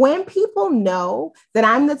 And that when people know that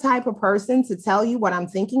I'm the type of person to tell you what I'm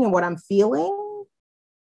thinking and what I'm feeling,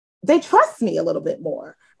 they trust me a little bit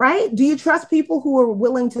more, right? Do you trust people who are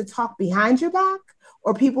willing to talk behind your back,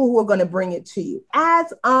 or people who are going to bring it to you,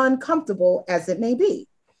 as uncomfortable as it may be?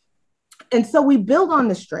 And so we build on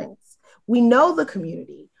the strengths. We know the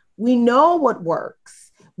community. We know what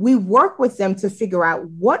works. We work with them to figure out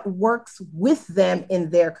what works with them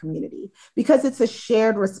in their community, because it's a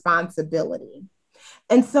shared responsibility.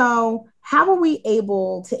 And so how are we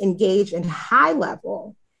able to engage in high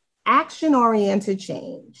level, action-oriented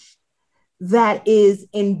change that is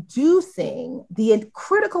inducing the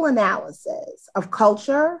critical analysis of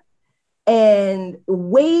culture and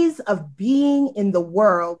ways of being in the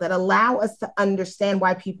world that allow us to understand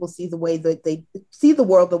why people see the way that they see the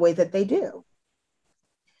world the way that they do?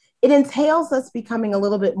 It entails us becoming a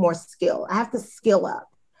little bit more skilled. I have to skill up.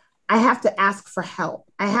 I have to ask for help.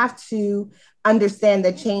 I have to understand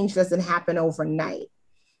that change doesn't happen overnight.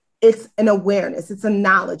 It's an awareness, it's a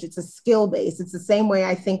knowledge, it's a skill base. It's the same way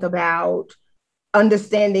I think about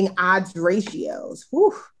understanding odds ratios.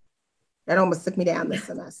 Whew, that almost took me down this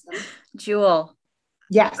semester. Jewel.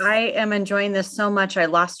 Yes. I am enjoying this so much. I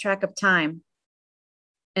lost track of time.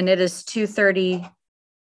 And it is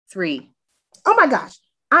 2:33. Oh my gosh,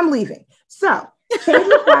 I'm leaving. So change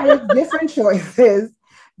requires different choices,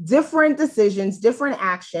 different decisions, different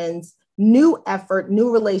actions, new effort,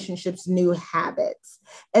 new relationships, new habits.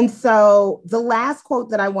 And so the last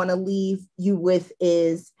quote that I want to leave you with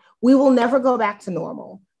is, we will never go back to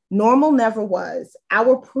normal. Normal never was.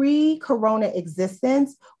 Our pre-corona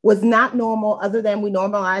existence was not normal, other than we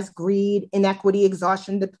normalized greed, inequity,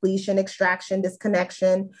 exhaustion, depletion, extraction,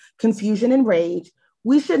 disconnection, confusion, and rage.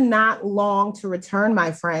 We should not long to return,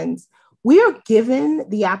 my friends. We are given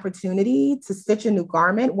the opportunity to stitch a new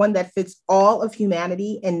garment, one that fits all of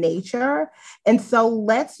humanity and nature. And so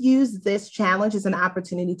let's use this challenge as an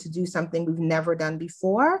opportunity to do something we've never done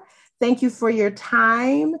before. Thank you for your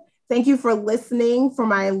time. Thank you for listening for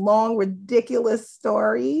my long, ridiculous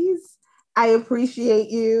stories. I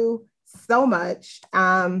appreciate you so much,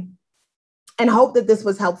 and hope that this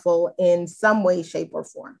was helpful in some way, shape, or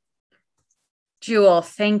form. Jewel,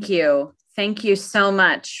 thank you. Thank you so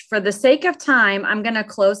much. For the sake of time, I'm going to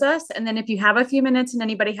close us. And then if you have a few minutes and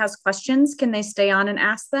anybody has questions, can they stay on and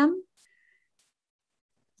ask them?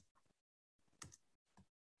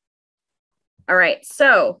 All right.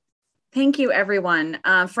 So thank you, everyone,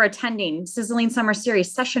 for attending Sizzling Summer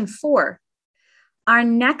Series, Session 4 Our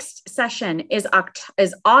next session is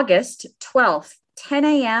August 12th, 10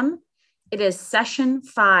 a.m. It is session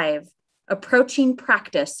 5, Approaching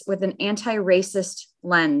Practice with an Anti-Racist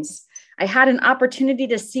Lens. I had an opportunity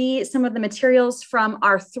to see some of the materials from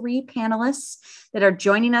our 3 panelists that are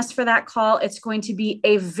joining us for that call. It's going to be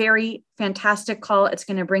a very fantastic call. It's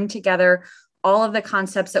going to bring together all of the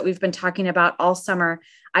concepts that we've been talking about all summer.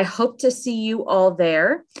 I hope to see you all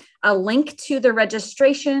there. A link to the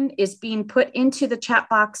registration is being put into the chat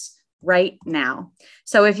box right now.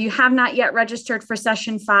 So if you have not yet registered for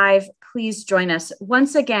session 5, please join us.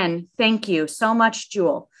 Once again, thank you so much,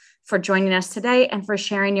 Jewel, for joining us today and for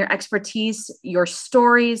sharing your expertise, your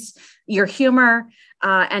stories, your humor,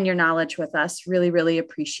 and your knowledge with us. Really, really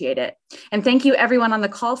appreciate it. And thank you everyone on the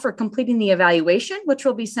call for completing the evaluation, which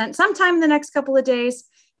will be sent sometime in the next couple of days.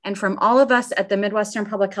 And from all of us at the Midwestern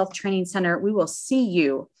Public Health Training Center, we will see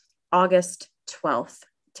you August 12th.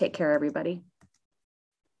 Take care, everybody.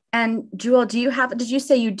 And Jewel, did you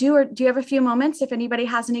say you do, or do you have a few moments if anybody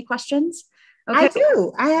has any questions? Okay. I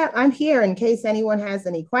do. I'm here in case anyone has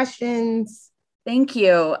any questions. Thank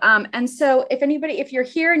you. And so if you're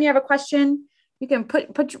here and you have a question, you can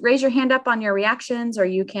raise your hand up on your reactions, or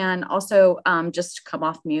you can also just come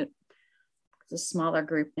off mute. It's a smaller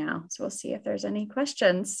group now, so we'll see if there's any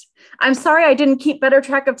questions. I'm sorry I didn't keep better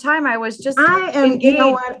track of time. I was just engaged. You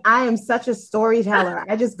know what? I am such a storyteller.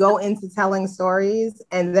 I just go into telling stories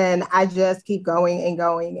and then I just keep going and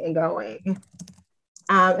going and going.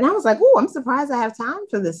 And I was like, oh, I'm surprised I have time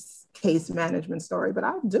for this case management story, but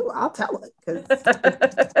I'll tell it because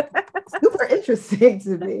it's super interesting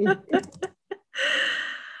to me.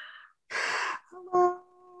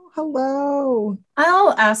 Hello.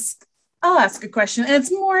 I'll ask a question. And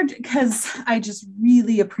it's more because I just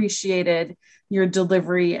really appreciated your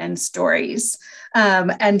delivery and stories.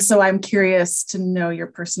 And so I'm curious to know your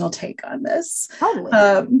personal take on this. Totally.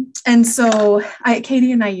 And so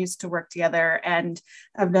Katie and I used to work together, and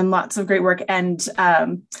I've done lots of great work. And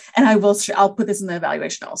I'll put this in the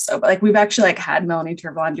evaluation also, but like we've actually had Melanie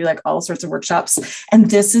Turvon do like all sorts of workshops. And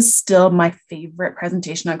this is still my favorite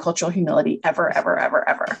presentation on cultural humility ever.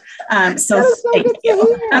 So thank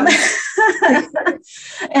you.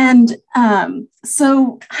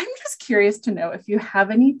 So I'm just curious to know if you have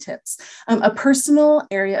any tips. A personal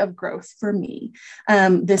area of growth for me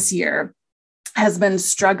this year has been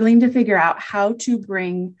struggling to figure out how to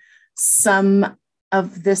bring some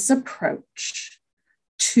of this approach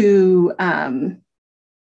to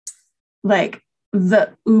like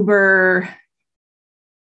the Uber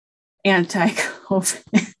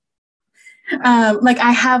anti-COVID. Like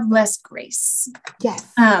I have less grace.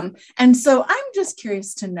 Yes. And so I'm just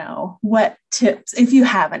curious to know what tips, if you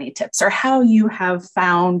have any tips, or how you have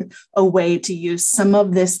found a way to use some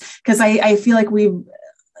of this, because I feel like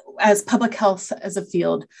as public health as a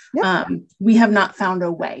field, we have not found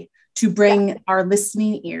a way to bring our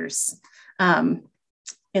listening ears in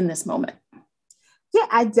this moment.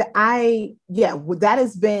 Yeah, that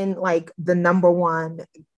has been like the number one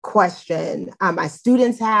question. My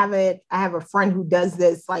students have it. I have a friend who does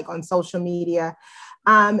this like on social media.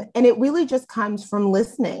 And it really just comes from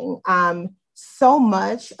listening. So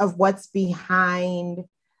much of what's behind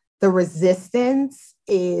the resistance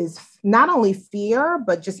is not only fear,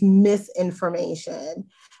 but just misinformation.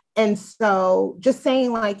 And so just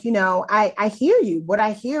saying like, I hear you. What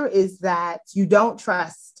I hear is that you don't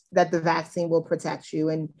trust that the vaccine will protect you,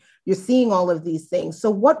 and you're seeing all of these things. So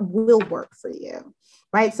what will work for you?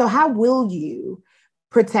 Right? So how will you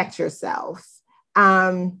protect yourself?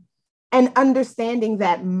 And understanding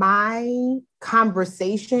that my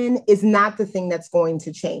conversation is not the thing that's going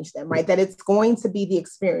to change them, right? That it's going to be the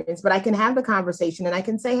experience, but I can have the conversation and I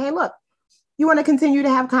can say, hey, look, you want to continue to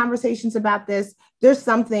have conversations about this? There's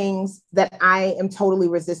some things that I am totally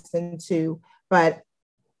resistant to, but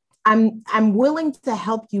I'm willing to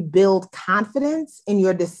help you build confidence in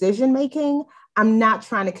your decision-making. I'm not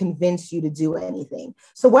trying to convince you to do anything.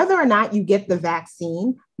 So whether or not you get the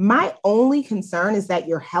vaccine, my only concern is that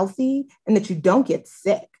you're healthy and that you don't get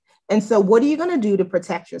sick. And so what are you going to do to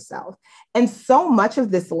protect yourself? And so much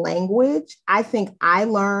of this language, I think I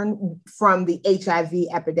learned from the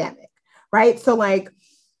HIV epidemic, right? So like,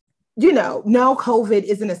 no, COVID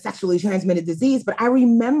isn't a sexually transmitted disease, but I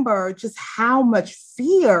remember just how much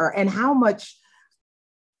fear and how much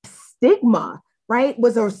stigma, right,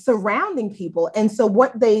 was surrounding people. And so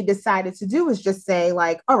what they decided to do is just say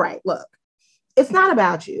like, all right, look, it's not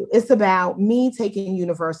about you. It's about me taking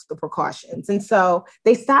universal precautions. And so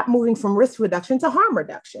they stopped moving from risk reduction to harm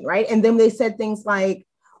reduction, right? And then they said things like,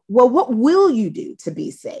 well, what will you do to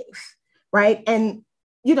be safe, right? And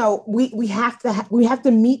we have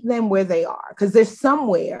to meet them where they are, because they're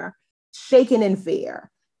somewhere shaken in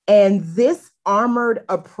fear. And this armored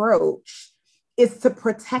approach is to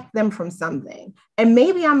protect them from something. And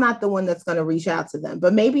maybe I'm not the one that's going to reach out to them,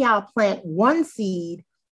 but maybe I'll plant one seed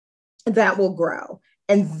that will grow.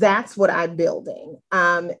 And that's what I'm building.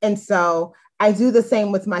 And so I do the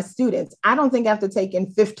same with my students. I don't think after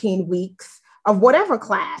taking 15 weeks of whatever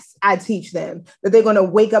class I teach them that they're going to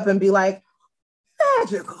wake up and be like,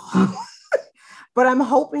 magical. But I'm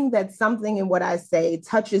hoping that something in what I say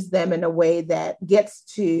touches them in a way that gets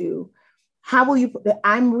to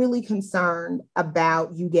I'm really concerned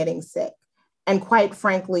about you getting sick. And quite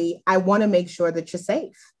frankly, I want to make sure that you're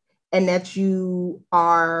safe and that you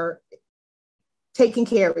are taking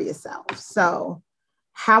care of yourself. So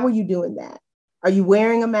how are you doing that? Are you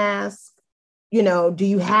wearing a mask? Do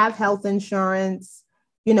you have health insurance?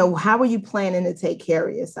 How are you planning to take care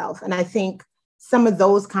of yourself? And I think some of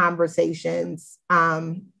those conversations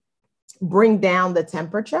bring down the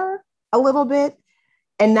temperature a little bit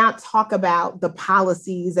and not talk about the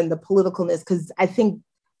policies and the politicalness, because I think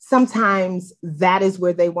sometimes that is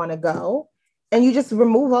where they want to go. And you just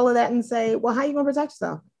remove all of that and say, well, how are you going to protect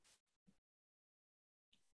yourself?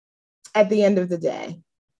 At the end of the day,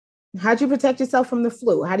 how do you protect yourself from the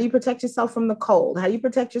flu? How do you protect yourself from the cold? How do you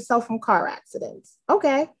protect yourself from car accidents?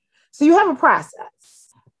 Okay, so you have a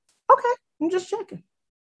process. Okay, I'm just checking.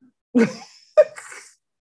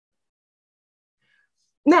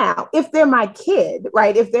 Now, if they're my kid,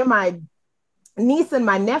 right? If they're my niece and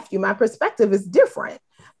my nephew, my perspective is different.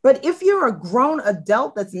 But if you're a grown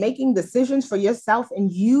adult that's making decisions for yourself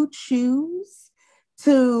and you choose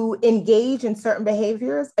to engage in certain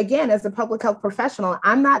behaviors, again, as a public health professional,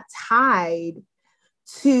 I'm not tied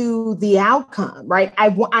to the outcome, right? I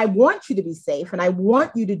want you to be safe and I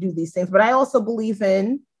want you to do these things, but I also believe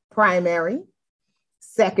in primary,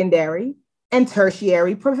 secondary, and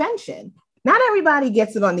tertiary prevention. Not everybody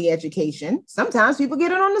gets it on the education. Sometimes people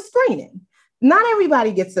get it on the screening. Not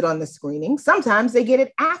everybody gets it on the screening. Sometimes they get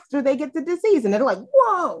it after they get the disease and they're like,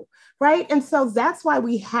 whoa, right? And so that's why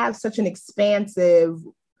we have such an expansive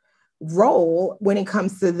role when it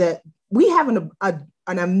comes to we have an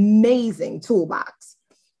amazing toolbox.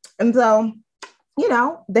 And so,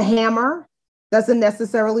 the hammer doesn't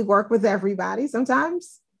necessarily work with everybody.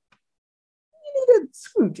 Sometimes you need a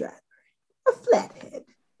screwdriver, a flathead.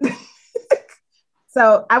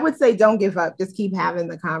 So I would say don't give up, just keep having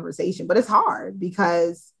the conversation. But it's hard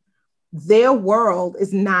because their world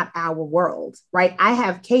is not our world, right? I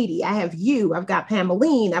have Katie, I have you, I've got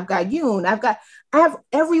Pameline, I've got Yoon, I have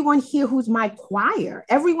everyone here who's my choir.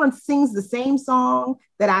 Everyone sings the same song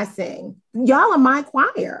that I sing. Y'all are my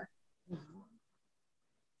choir.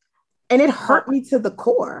 And it hurt me to the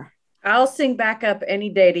core. I'll sing backup any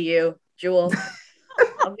day to you, Jewel.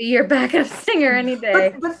 I'll be your backup singer any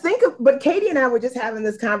day. But Katie and I were just having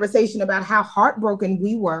this conversation about how heartbroken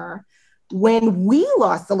we were when we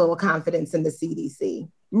lost a little confidence in the CDC,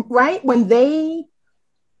 right? When they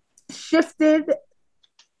shifted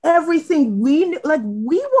everything we knew, like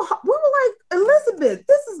we were like, Elizabeth,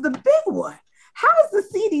 this is the big one. How is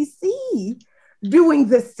the CDC doing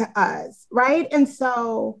this to us, right? And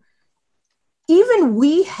so even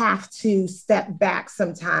we have to step back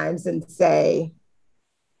sometimes and say,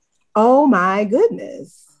 oh my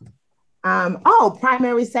goodness.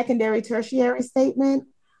 Primary, secondary, tertiary statement.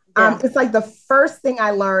 Yeah. It's like the first thing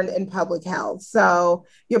I learned in public health. So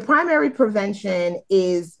your primary prevention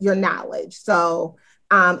is your knowledge. So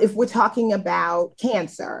if we're talking about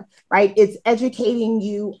cancer, right, it's educating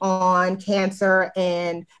you on cancer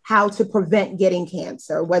and how to prevent getting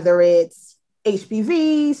cancer, whether it's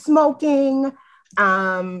HPV, smoking,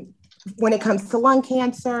 when it comes to lung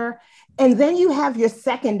cancer. And then you have your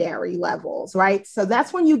secondary levels, right? So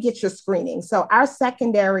that's when you get your screening. So our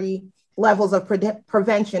secondary levels of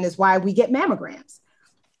prevention is why we get mammograms.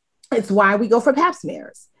 It's why we go for pap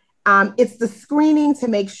smears. It's the screening to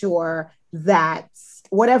make sure that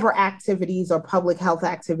whatever activities or public health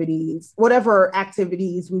activities, whatever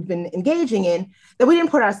activities we've been engaging in, that we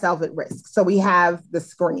didn't put ourselves at risk. So we have the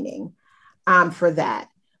screening for that.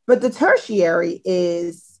 But the tertiary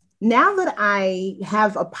is, now that I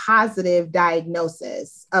have a positive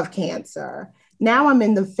diagnosis of cancer, now I'm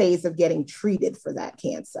in the phase of getting treated for that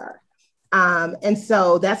cancer. And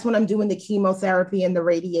so that's when I'm doing the chemotherapy and the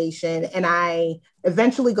radiation. And I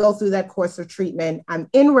eventually go through that course of treatment. I'm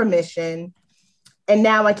in remission. And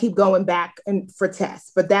now I keep going back for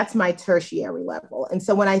tests, but that's my tertiary level. And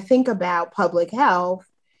so when I think about public health,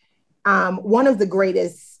 one of the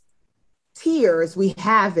greatest tiers we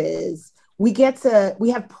have is we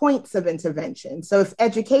have points of intervention. So if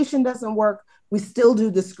education doesn't work, we still do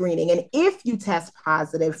the screening. And if you test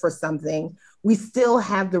positive for something, we still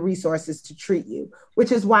have the resources to treat you,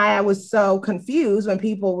 which is why I was so confused when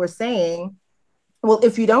people were saying, well,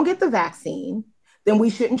 if you don't get the vaccine, then we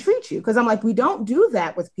shouldn't treat you. Because I'm like, we don't do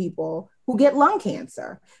that with people who get lung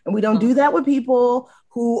cancer. And we don't do that with people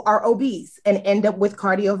who are obese and end up with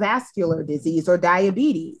cardiovascular disease or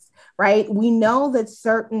diabetes, right? We know that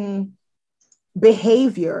certain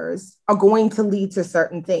behaviors are going to lead to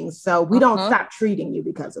certain things. So we don't stop treating you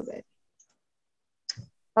because of it.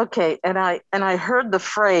 Okay, and I heard the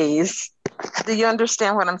phrase, do you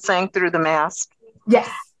understand what I'm saying through the mask? Yes.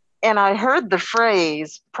 And I heard the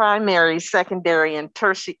phrase primary, secondary, and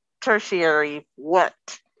tertiary what?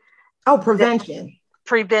 Oh, prevention.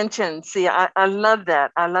 Prevention. See, I love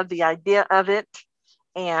that. I love the idea of it.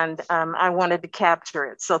 And I wanted to capture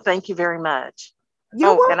it. So thank you very much.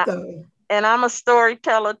 You're welcome. And I'm a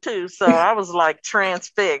storyteller too. So I was like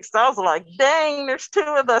transfixed. I was like, dang, there's two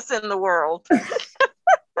of us in the world.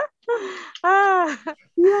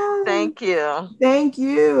 Yeah. Thank you. Thank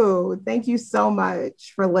you. Thank you so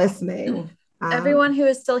much for listening. Everyone who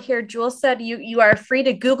is still here, Jewel said you are free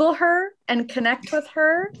to Google her and connect with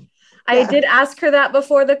her. Yeah. I did ask her that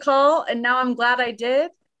before the call, and now I'm glad I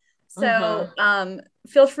did. So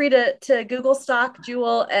feel free to Google stalk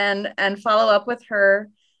Jewel and follow up with her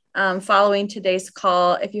following today's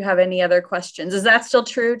call if you have any other questions. Is that still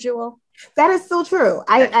true, Jewel? That is still true.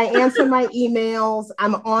 I answer my emails.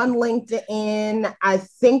 I'm on LinkedIn. I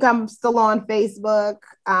think I'm still on Facebook.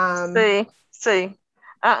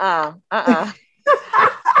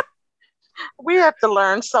 We have to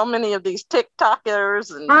learn so many of these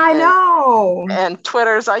TikTokers and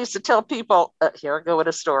Twitters. I used to tell people, here I go with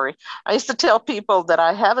a story. I used to tell people that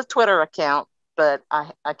I have a Twitter account, but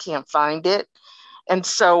I can't find it. And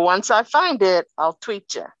so once I find it, I'll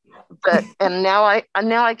tweet you. And now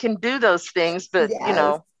I can do those things, but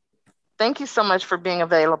yes. Thank you so much for being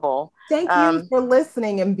available. Thank you for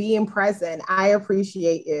listening and being present. I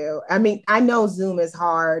appreciate you. I mean, I know Zoom is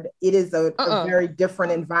hard. It is a very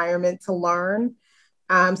different environment to learn.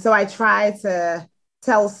 So I try to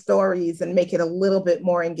tell stories and make it a little bit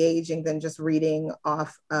more engaging than just reading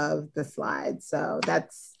off of the slides. So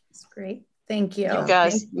that's great. Thank you.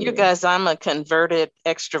 You guys, I'm a converted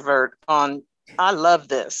extrovert I love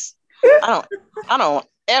this. I don't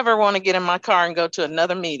ever want to get in my car and go to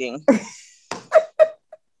another meeting.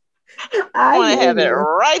 I want to have it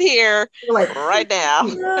right here, right now.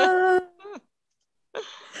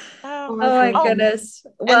 Oh my goodness.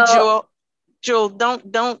 Well, and Jewel,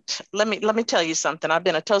 don't let me tell you something. I've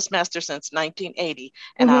been a Toastmaster since 1980,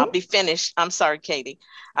 and I'll be finished. I'm sorry, Katie.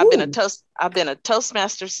 I've been a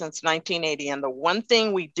Toastmaster since 1980, and the one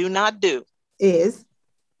thing we do not do is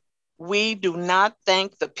we do not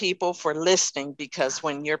thank the people for listening, because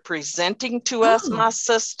when you're presenting to us, my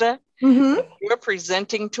sister, when you're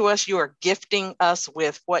presenting to us, you are gifting us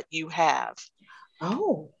with what you have.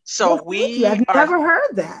 Oh, so I've never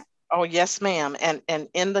heard that. Oh, yes, ma'am. And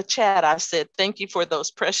in the chat, I said, thank you for those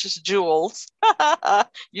precious jewels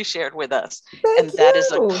you shared with us. That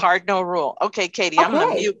is a cardinal rule. Okay, Katie, I'm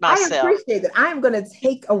going to mute myself. I appreciate it. I'm going to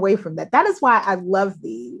take away from that. That is why I love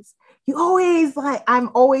these. I'm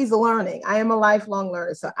always learning. I am a lifelong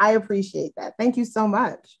learner. So I appreciate that. Thank you so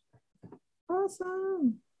much.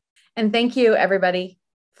 Awesome. And thank you, everybody,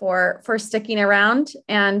 for sticking around.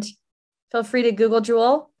 And feel free to Google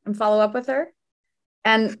Jewel and follow up with her.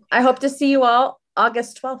 And I hope to see you all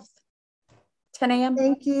August 12th, 10 a.m.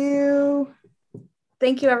 Thank you.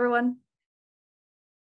 Thank you, everyone.